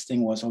 the next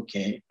thing was,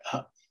 okay,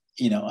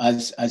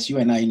 as you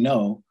and I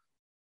know,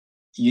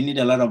 you need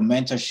a lot of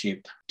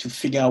mentorship to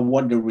figure out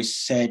what the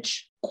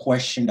research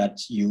question that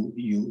you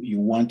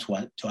want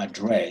to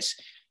address.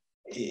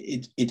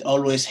 It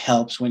always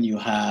helps when you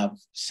have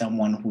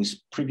someone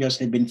who's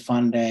previously been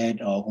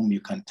funded or whom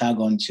you can tag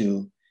on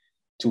to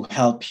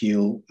help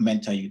you,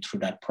 mentor you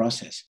through that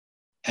process.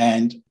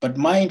 But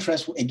my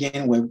interests,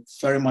 again, were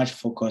very much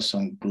focused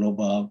on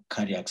global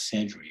cardiac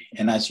surgery.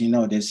 And as you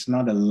know, there's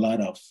not a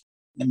lot of,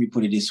 let me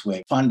put it this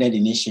way, funded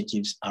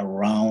initiatives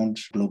around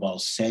global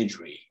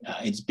surgery.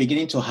 It's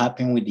beginning to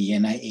happen with the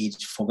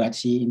NIH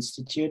Fogarty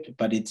Institute,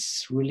 but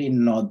it's really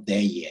not there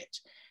yet.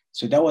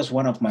 So that was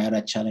one of my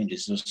other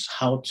challenges, was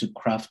how to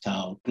craft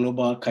out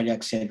global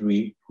cardiac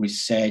surgery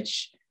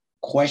research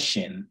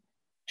question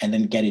and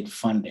then get it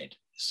funded.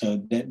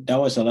 So that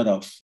was a lot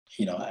of,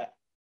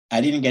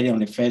 I didn't get it on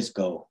the first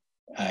go.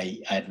 I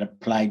had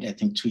applied, I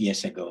think, 2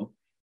 years ago.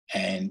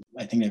 And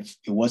I think it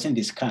wasn't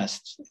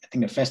discussed. I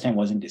think the first time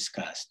wasn't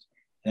discussed.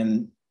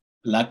 Then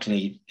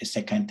luckily, the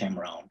second time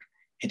around,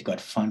 it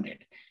got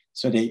funded.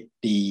 So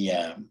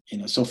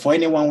so for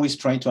anyone who is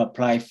trying to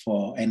apply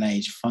for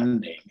NIH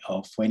funding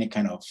or for any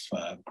kind of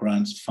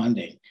grants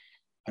funding,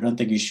 I don't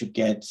think you should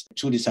get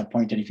too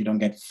disappointed if you don't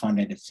get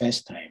funded the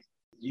first time.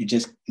 You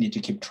just need to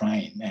keep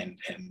trying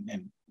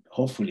and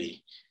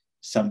hopefully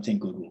something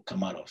good will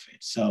come out of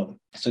it. So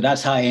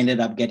that's how I ended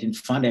up getting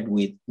funded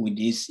with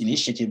this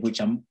initiative,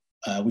 which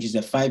is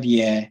a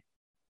 5-year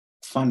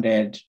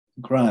funded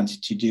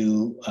grant to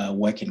do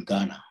work in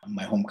Ghana,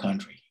 my home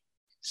country.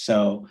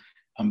 So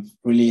I'm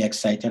really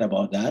excited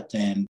about that.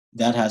 And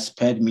that has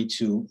spurred me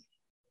to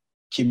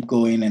keep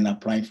going and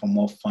applying for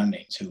more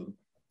funding to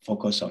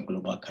focus on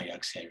global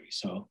cardiac surgery.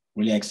 So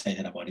really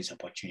excited about this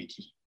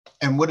opportunity.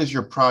 And what is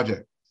your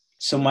project?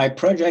 So my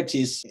project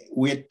is,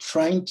 we're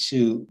trying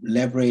to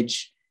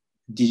leverage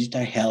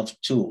digital health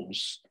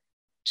tools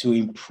to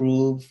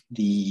improve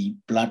the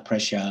blood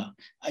pressure.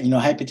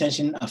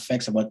 Hypertension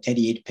affects about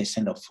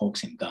 38% of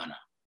folks in Ghana.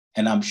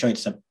 And I'm sure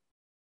it's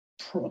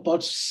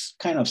about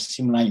kind of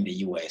similar in the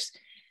US.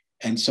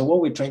 And so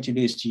what we're trying to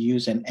do is to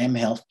use an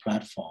mHealth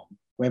platform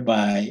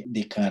whereby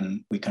we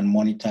can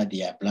monitor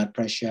their blood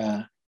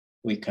pressure.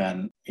 We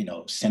can,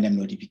 send them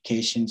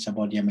notifications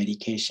about their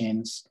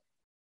medications.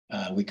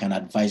 We can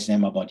advise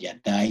them about their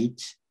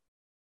diet.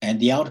 And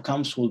the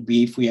outcomes will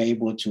be if we are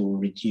able to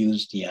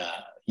reduce their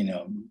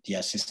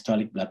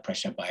systolic blood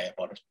pressure by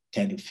about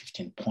 10 to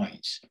 15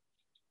 points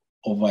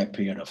over a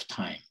period of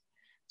time.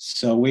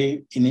 So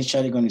we're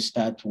initially going to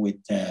start with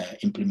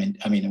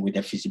with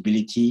the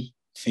feasibility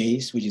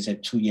phase, which is a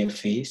 2-year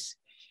phase.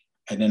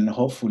 And then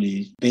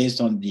hopefully,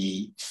 based on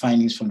the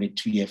findings from the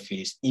 2-year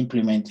phase,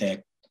 implement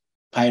a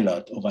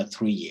pilot over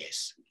 3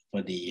 years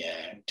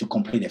to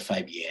complete a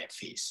 5-year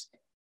phase.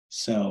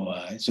 So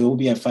it will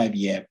be a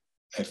 5-year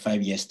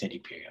study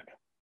period.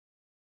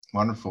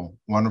 Wonderful,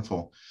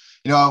 wonderful.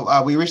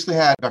 We recently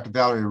had Dr.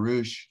 Valerie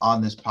Arush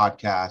on this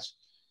podcast,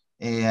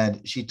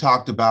 and she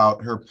talked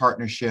about her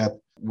partnership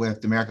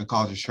with the American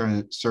College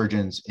of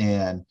Surgeons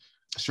and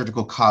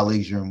surgical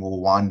colleagues in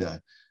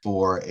Rwanda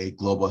for a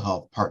global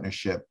health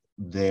partnership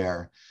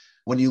there.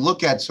 When you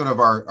look at sort of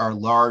our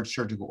large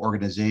surgical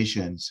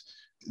organizations,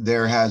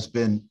 there has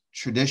been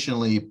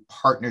traditionally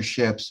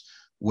partnerships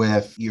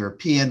with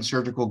European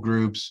surgical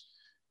groups,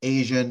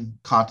 Asian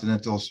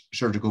continental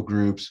surgical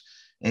groups,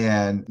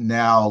 and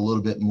now a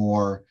little bit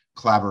more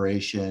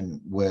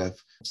collaboration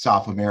with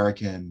South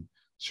American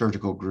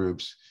surgical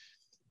groups.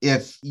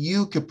 If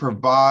you could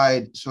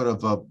provide sort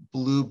of a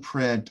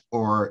blueprint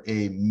or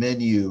a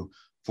menu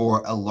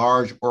for a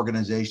large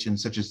organization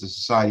such as the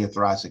Society of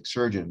Thoracic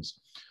Surgeons,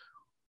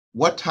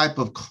 what type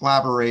of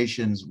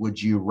collaborations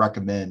would you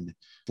recommend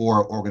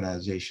for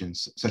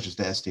organizations such as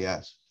the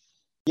STS?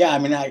 Yeah,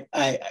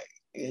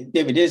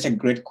 David, this is a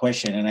great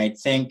question. And I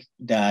think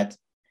that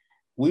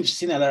we've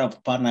seen a lot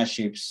of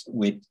partnerships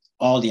with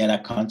all the other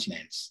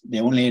continents. The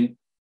only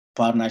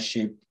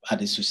partnership at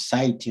the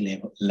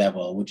society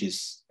level, which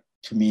is,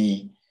 to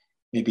me,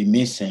 maybe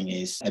missing,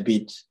 is a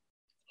bit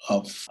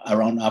of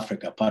around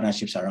Africa,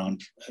 partnerships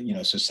around,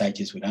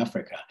 societies with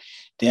Africa.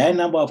 There are a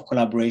number of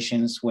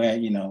collaborations where,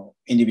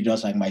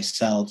 individuals like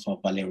myself or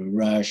Valerie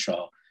Rush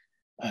or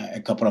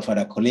a couple of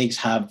other colleagues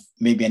have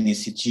maybe an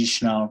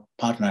institutional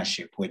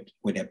partnership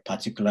with a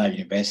particular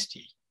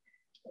university,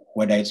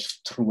 whether it's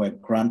through a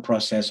grant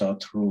process or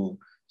through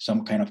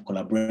some kind of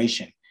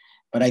collaboration.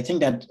 But I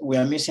think that we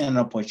are missing an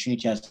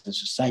opportunity as a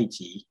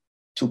society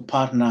to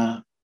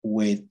partner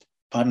with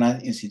partner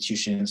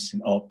institutions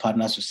or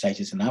partner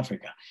societies in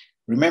Africa.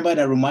 Remember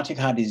that rheumatic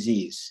heart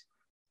disease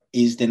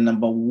is the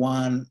number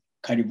 1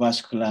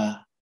 cardiovascular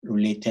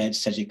related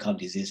surgical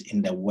disease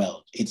in the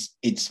world.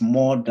 It's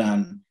more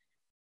than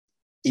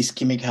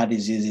ischemic heart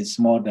disease. It's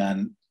more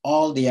than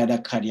all the other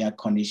cardiac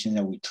conditions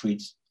that we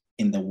treat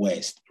in the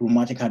West.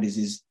 Rheumatic heart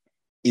disease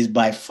is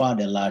by far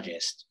the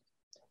largest,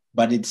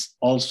 but it's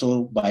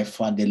also by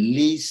far the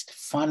least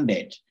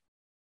funded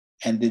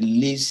and the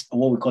least,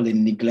 what we call the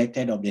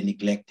neglected of the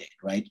neglected,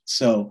 right?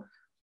 So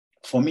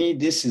for me,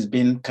 this has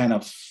been kind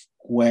of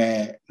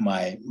where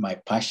my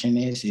passion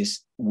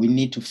is we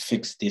need to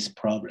fix this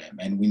problem,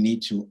 and we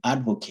need to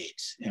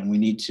advocate, and we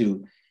need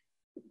to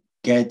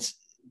get,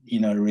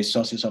 the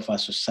resources of our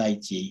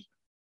society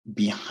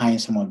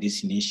behind some of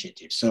these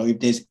initiatives. So if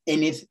there's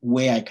any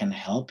way I can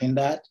help in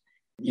that,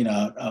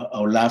 I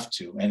would love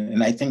to.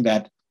 And I think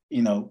that,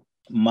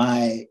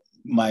 my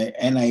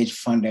NIH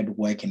funded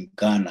work in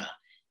Ghana,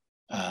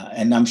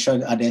 and I'm sure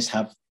others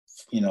have,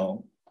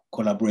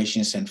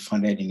 collaborations and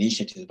funded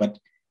initiatives, but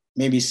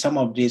maybe some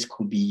of this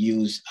could be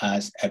used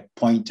as a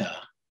pointer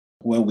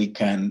where we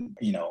can,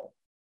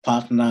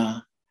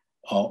 partner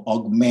or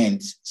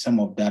augment some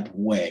of that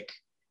work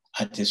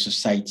at a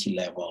society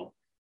level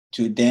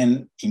to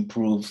then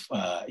improve,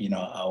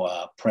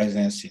 our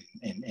presence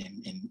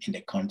in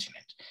the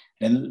continent.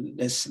 Then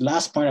this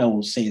last point I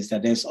will say is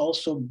that there's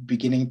also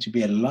beginning to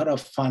be a lot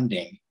of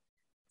funding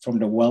from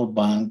the World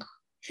Bank,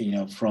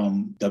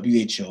 from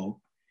WHO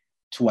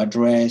to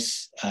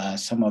address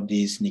some of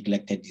these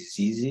neglected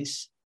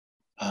diseases.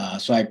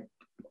 So I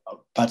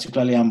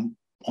particularly am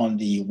on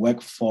the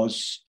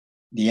workforce,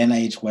 the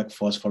NIH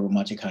workforce for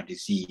rheumatic heart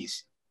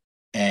disease.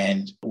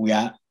 And we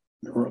are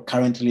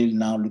currently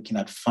now looking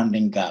at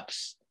funding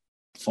gaps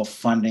for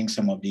funding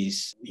some of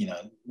these,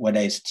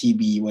 whether it's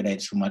TB, whether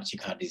it's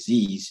rheumatic heart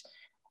disease.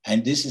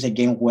 And this is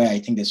again where I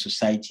think the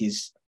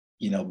societies,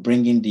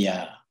 bringing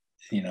their,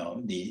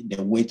 the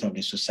weight of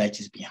the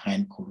societies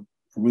behind could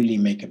really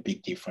make a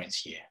big difference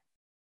here.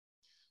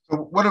 So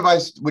what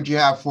advice would you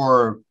have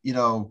for,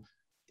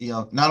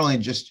 not only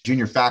just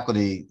junior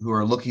faculty who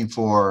are looking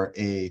for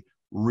a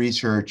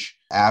research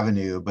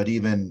avenue, but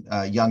even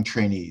young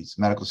trainees,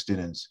 medical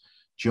students,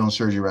 general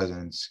surgery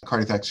residents,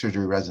 cardiac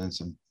surgery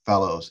residents, and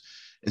fellows?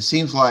 It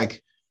seems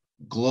like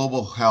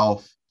global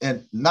health,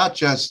 and not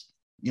just,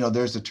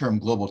 there's the term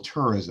global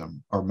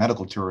tourism or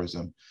medical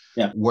tourism,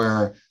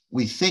 where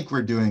we think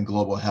we're doing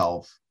global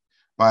health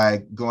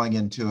by going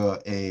into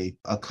a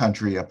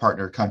country, a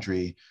partner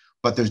country,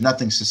 but there's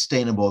nothing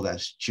sustainable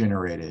that's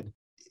generated.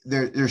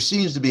 There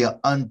seems to be an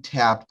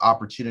untapped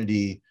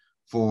opportunity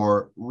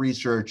for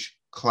research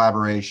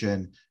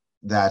collaboration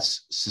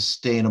that's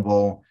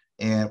sustainable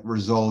and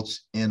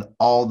results in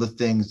all the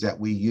things that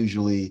we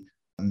usually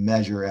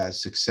measure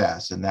as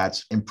success. And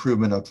that's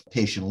improvement of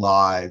patient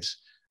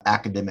lives,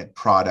 academic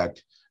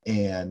product,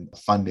 and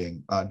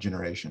funding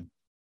generation.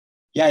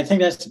 Yeah, I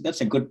think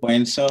that's a good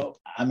point. So,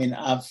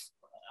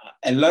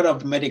 a lot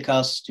of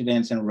medical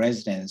students and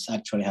residents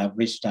actually have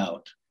reached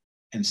out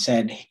and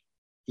said,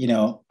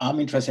 I'm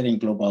interested in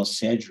global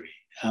surgery.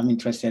 I'm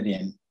interested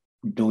in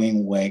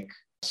doing work,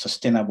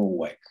 sustainable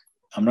work.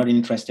 I'm not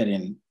interested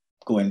in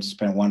going to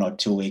spend 1 or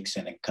 2 weeks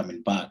and then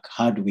coming back.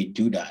 How do we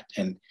do that?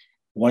 And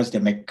what is the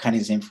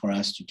mechanism for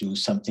us to do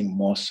something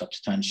more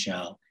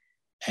substantial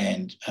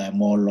and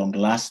more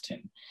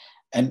long-lasting?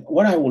 And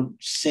what I would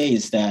say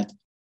is that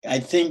I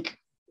think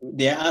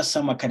there are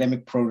some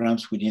academic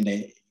programs within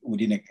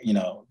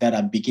that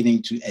are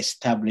beginning to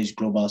establish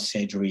global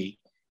surgery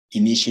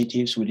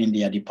initiatives within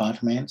their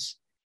departments.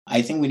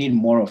 I think we need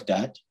more of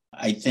that.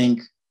 I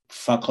think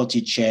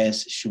faculty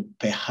chairs should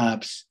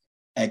perhaps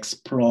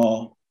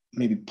explore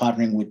maybe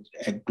partnering with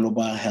a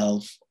global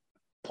health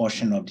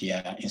portion of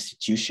their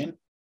institution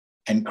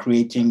and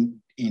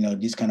creating,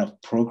 these kind of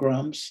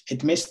programs.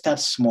 It may start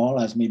small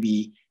as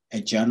maybe a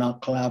journal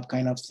club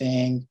kind of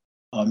thing,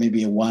 or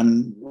maybe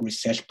one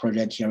research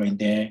project here and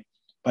there,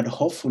 but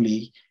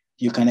hopefully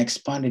you can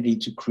expand it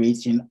into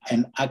creating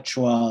an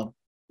actual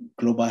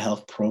global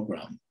health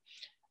program.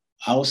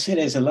 I would say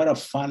there's a lot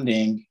of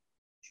funding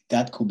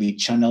that could be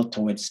channeled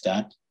towards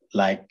that,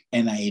 like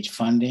NIH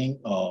funding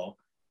or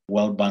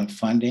World Bank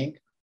funding,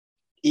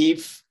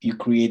 if you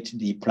create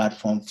the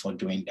platform for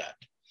doing that.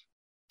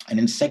 And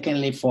then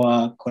secondly,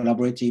 for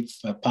collaborative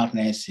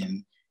partners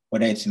in,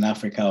 whether it's in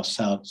Africa or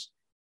South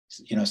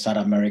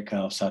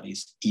America or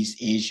Southeast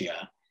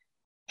Asia,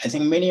 I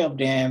think many of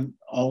them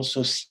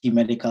also see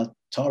medical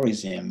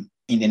tourism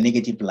in the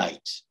negative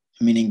light,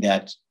 meaning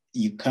that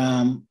you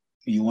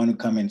want to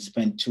come and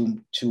spend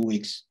two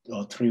weeks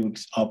or 3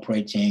 weeks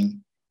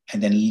operating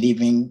and then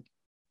leaving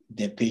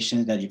the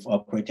patients that you've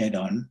operated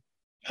on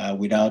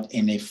without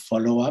any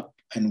follow-up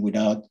and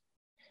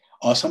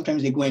or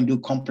sometimes they go and do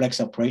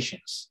complex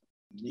operations.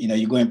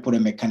 You go and put a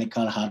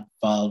mechanical heart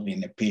valve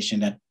in a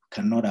patient that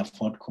cannot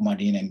afford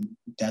Coumadin and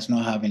does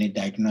not have any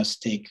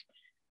diagnostic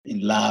in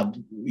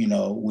lab,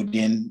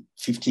 within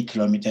 50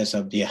 kilometers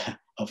of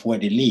where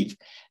they live.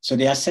 So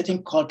there are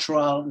certain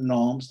cultural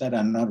norms that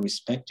are not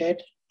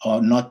respected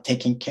or not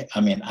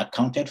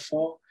accounted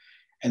for.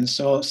 And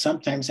so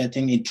sometimes I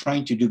think in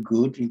trying to do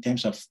good in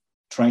terms of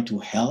trying to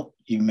help,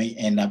 you may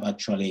end up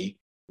actually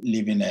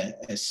leaving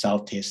a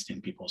sour taste in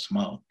people's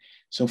mouth.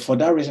 So for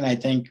that reason, I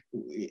think,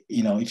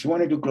 if you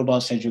want to do global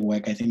surgery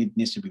work, I think it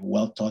needs to be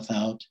well thought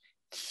out.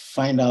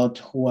 Find out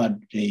who are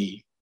the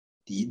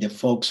the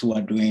folks who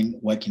are doing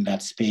work in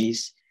that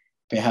space,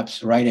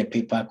 perhaps write a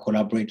paper,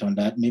 collaborate on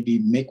that, maybe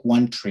make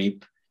one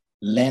trip,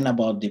 learn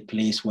about the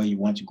place where you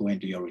want to go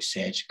and do your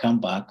research, come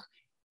back,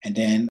 and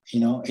then,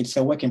 it's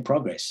a work in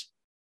progress.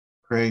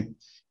 Great.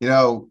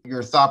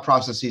 Your thought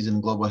processes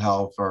in global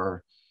health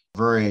are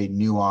very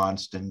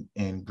nuanced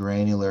and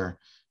granular.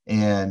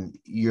 And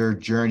your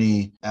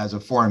journey as a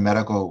foreign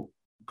medical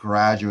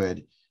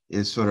graduate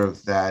is sort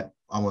of that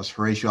almost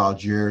Horatio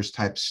Algiers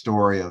type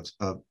story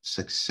of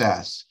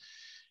success.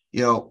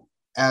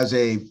 As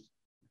a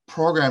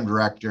program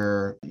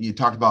director, you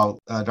talked about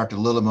Dr.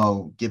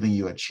 Lillimo giving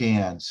you a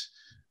chance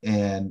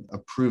and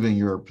approving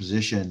your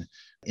position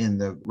in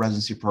the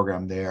residency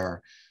program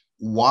there.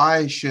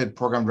 Why should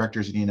program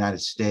directors in the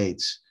United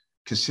States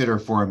consider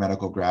foreign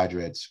medical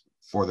graduates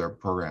for their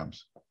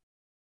programs?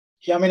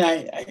 Yeah,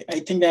 I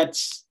think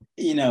that's,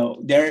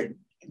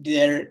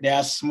 there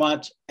are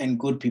smart and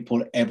good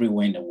people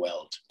everywhere in the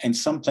world. And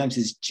sometimes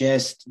it's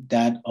just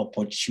that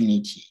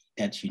opportunity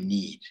that you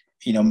need.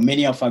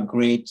 Many of our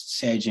great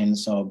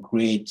surgeons or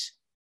great,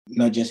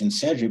 not just in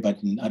surgery,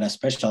 but in other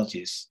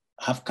specialties,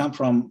 have come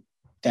from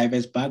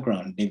diverse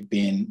backgrounds. They've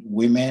been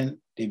women,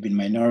 they've been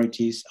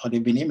minorities, or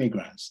they've been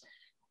immigrants.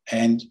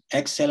 And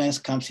excellence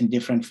comes in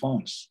different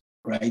forms,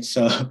 right?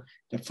 So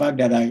the fact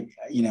that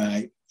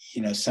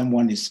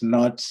someone is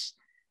not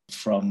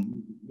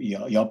from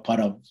your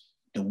part of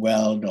the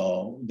world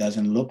or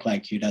doesn't look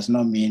like you does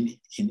not mean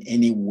in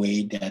any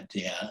way that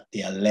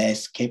they are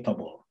less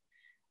capable.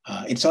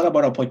 It's all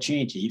about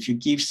opportunity. If you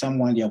give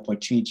someone the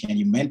opportunity and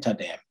you mentor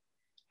them,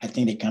 I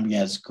think they can be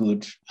as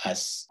good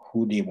as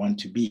who they want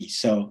to be.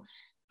 So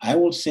I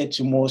will say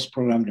to most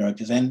program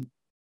directors, and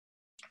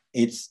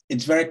it's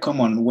very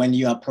common when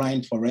you're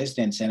applying for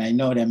residence, and I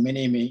know there are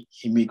many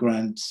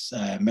immigrants,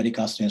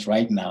 medical students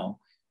right now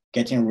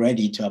getting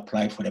ready to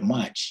apply for the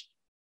match.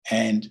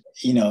 And,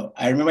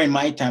 I remember in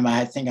my time,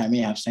 I think I may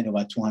have sent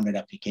over 200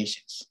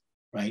 applications,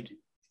 right?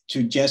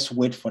 To just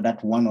wait for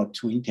that one or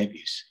two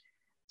interviews.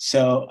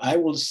 So I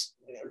will,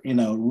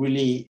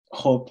 really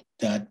hope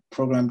that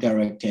program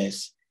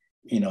directors,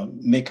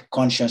 make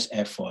conscious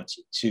effort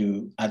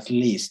to at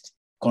least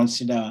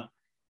consider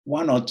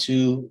one or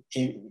two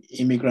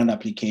immigrant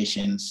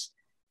applications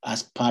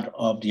as part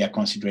of their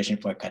consideration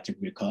for a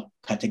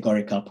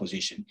categorical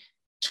position.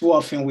 Too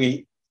often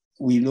we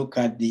look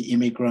at the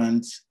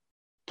immigrants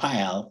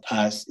pile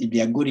as if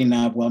they are good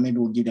enough, well, maybe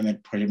we'll give them a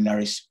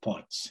preliminary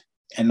spot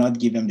and not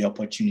give them the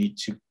opportunity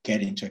to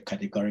get into a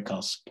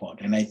categorical spot.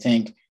 And I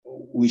think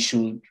we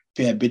should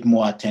pay a bit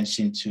more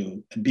attention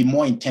to be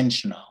more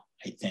intentional,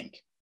 I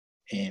think,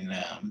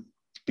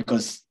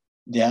 because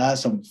there are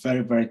some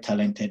very, very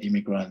talented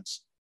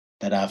immigrants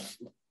that I've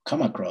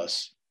come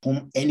across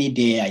whom any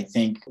day I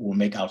think will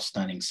make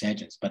outstanding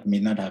surgeons, but may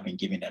not have been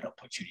given that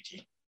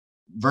opportunity.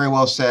 Very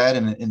well said.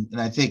 And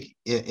I think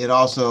it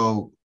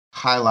also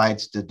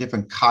highlights the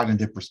different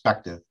cognitive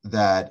perspective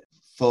that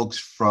folks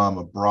from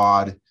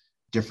abroad,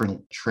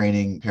 different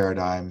training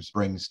paradigms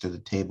brings to the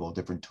table,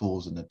 different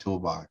tools in the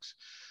toolbox.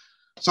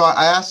 So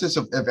I asked this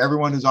of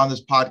everyone who's on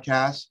this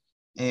podcast,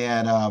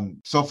 and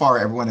so far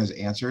everyone has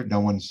answered. No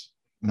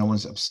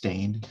one's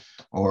abstained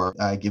or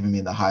given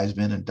me the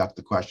Heisman and ducked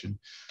the question.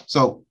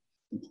 So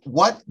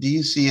what do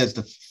you see as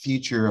the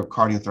future of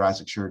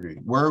cardiothoracic surgery?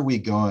 Where are we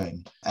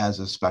going as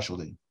a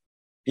specialty?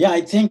 Yeah,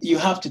 I think you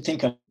have to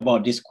think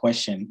about this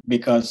question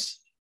because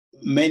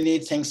many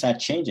things are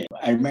changing.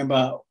 I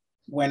remember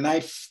when I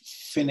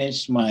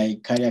finished my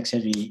cardiac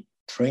surgery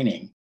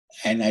training,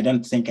 and I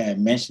don't think I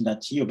mentioned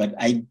that to you, but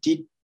I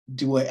did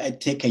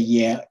take a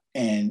year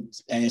and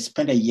I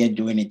spent a year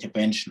doing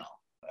interventional,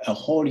 a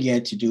whole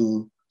year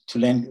to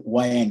learn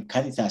wire and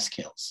catheter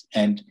skills.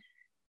 And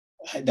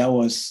that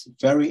was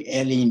very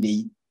early in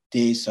the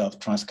days of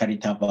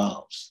transcatheter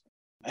valves.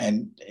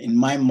 And in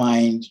my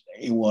mind,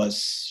 it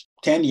was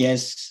 10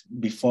 years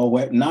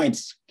before, now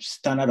it's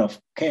standard of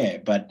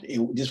care, but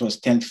this was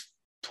 10,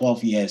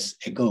 12 years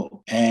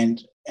ago. And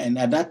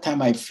at that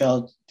time, I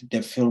felt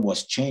the field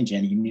was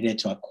changing. You needed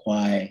to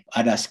acquire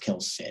other skill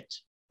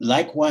sets.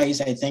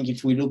 Likewise, I think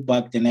if we look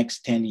back the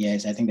next 10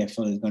 years, I think the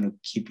field is going to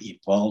keep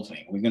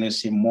evolving. We're going to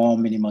see more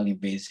minimal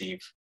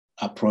invasive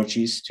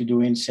approaches to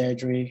doing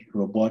surgery,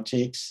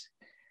 robotics,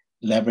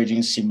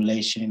 leveraging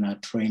simulation in our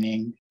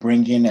training,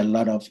 bringing a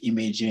lot of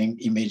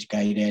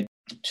image-guided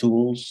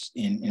tools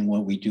in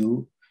what we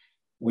do.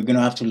 We're going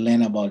to have to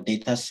learn about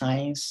data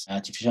science,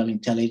 artificial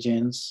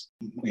intelligence.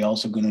 We're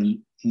also going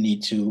to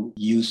need to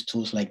use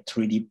tools like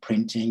 3D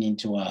printing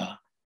into our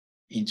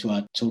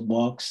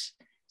toolbox.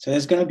 So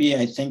there's going to be,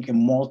 I think, a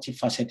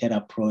multifaceted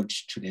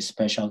approach to the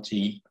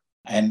specialty.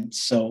 And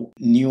so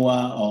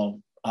newer or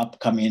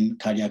upcoming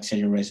cardiac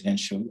surgery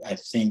residents should, I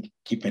think,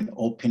 keep an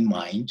open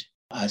mind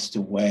as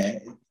to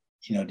where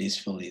this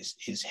field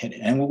is headed.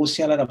 And we will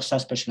see a lot of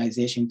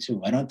subspecialization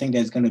too. I don't think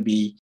there's going to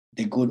be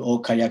the good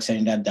old cardiac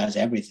surgeon that does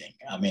everything.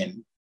 I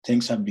mean,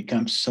 things have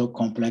become so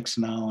complex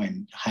now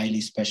and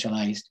highly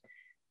specialized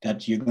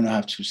that you're going to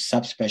have to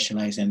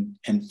subspecialize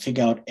and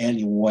figure out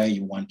early where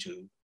you want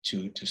to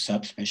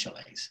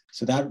subspecialize.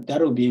 So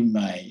that will be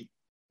my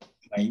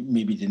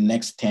maybe the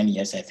next 10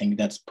 years, I think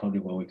that's probably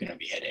where we're going to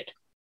be headed.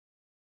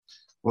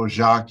 Well,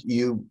 Jacques,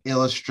 you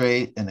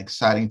illustrate an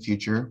exciting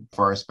future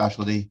for our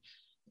specialty,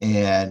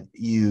 and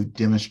you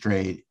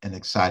demonstrate an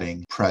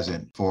exciting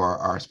present for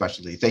our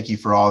specialty. Thank you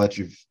for all that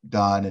you've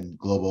done in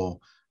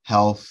global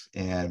health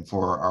and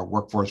for our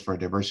workforce for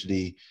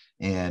diversity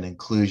and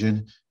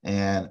inclusion.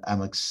 And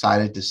I'm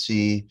excited to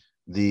see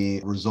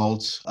the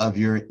results of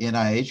your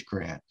NIH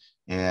grant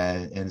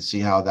and see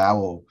how that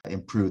will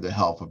improve the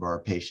health of our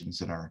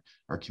patients and our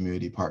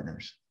community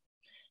partners.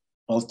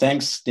 Well,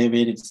 thanks,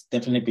 David. It's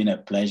definitely been a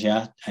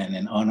pleasure and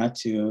an honor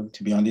to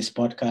be on this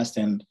podcast.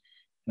 And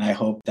I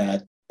hope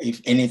that if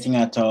anything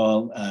at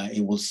all,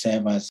 it will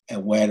serve as a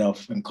word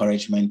of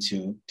encouragement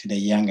to the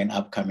young and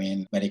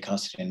upcoming medical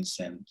students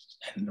and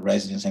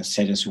residents and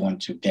surgeons who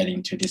want to get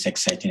into this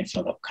exciting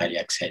field of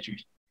cardiac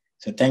surgery.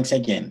 So thanks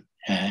again.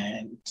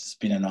 And it's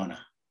been an honor.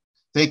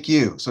 Thank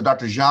you. So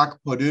Dr. Jacques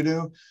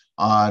Podudu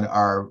on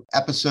our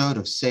episode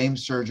of Same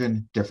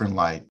Surgeon, Different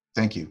Light.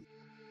 Thank you.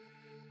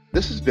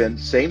 This has been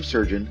Same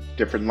Surgeon,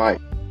 Different Light,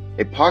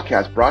 a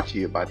podcast brought to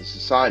you by the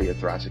Society of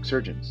Thoracic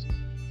Surgeons.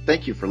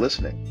 Thank you for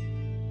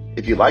listening.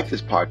 If you like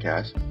this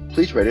podcast,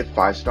 please rate it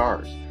 5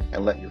 stars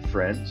and let your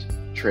friends,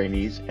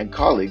 trainees, and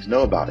colleagues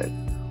know about it.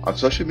 On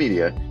social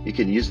media, you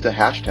can use the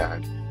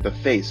hashtag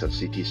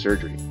 #TheFaceOfCT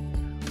Surgery.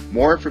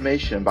 More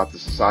information about the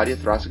Society of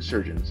Thoracic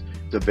Surgeons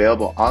is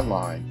available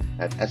online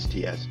at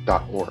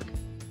sts.org.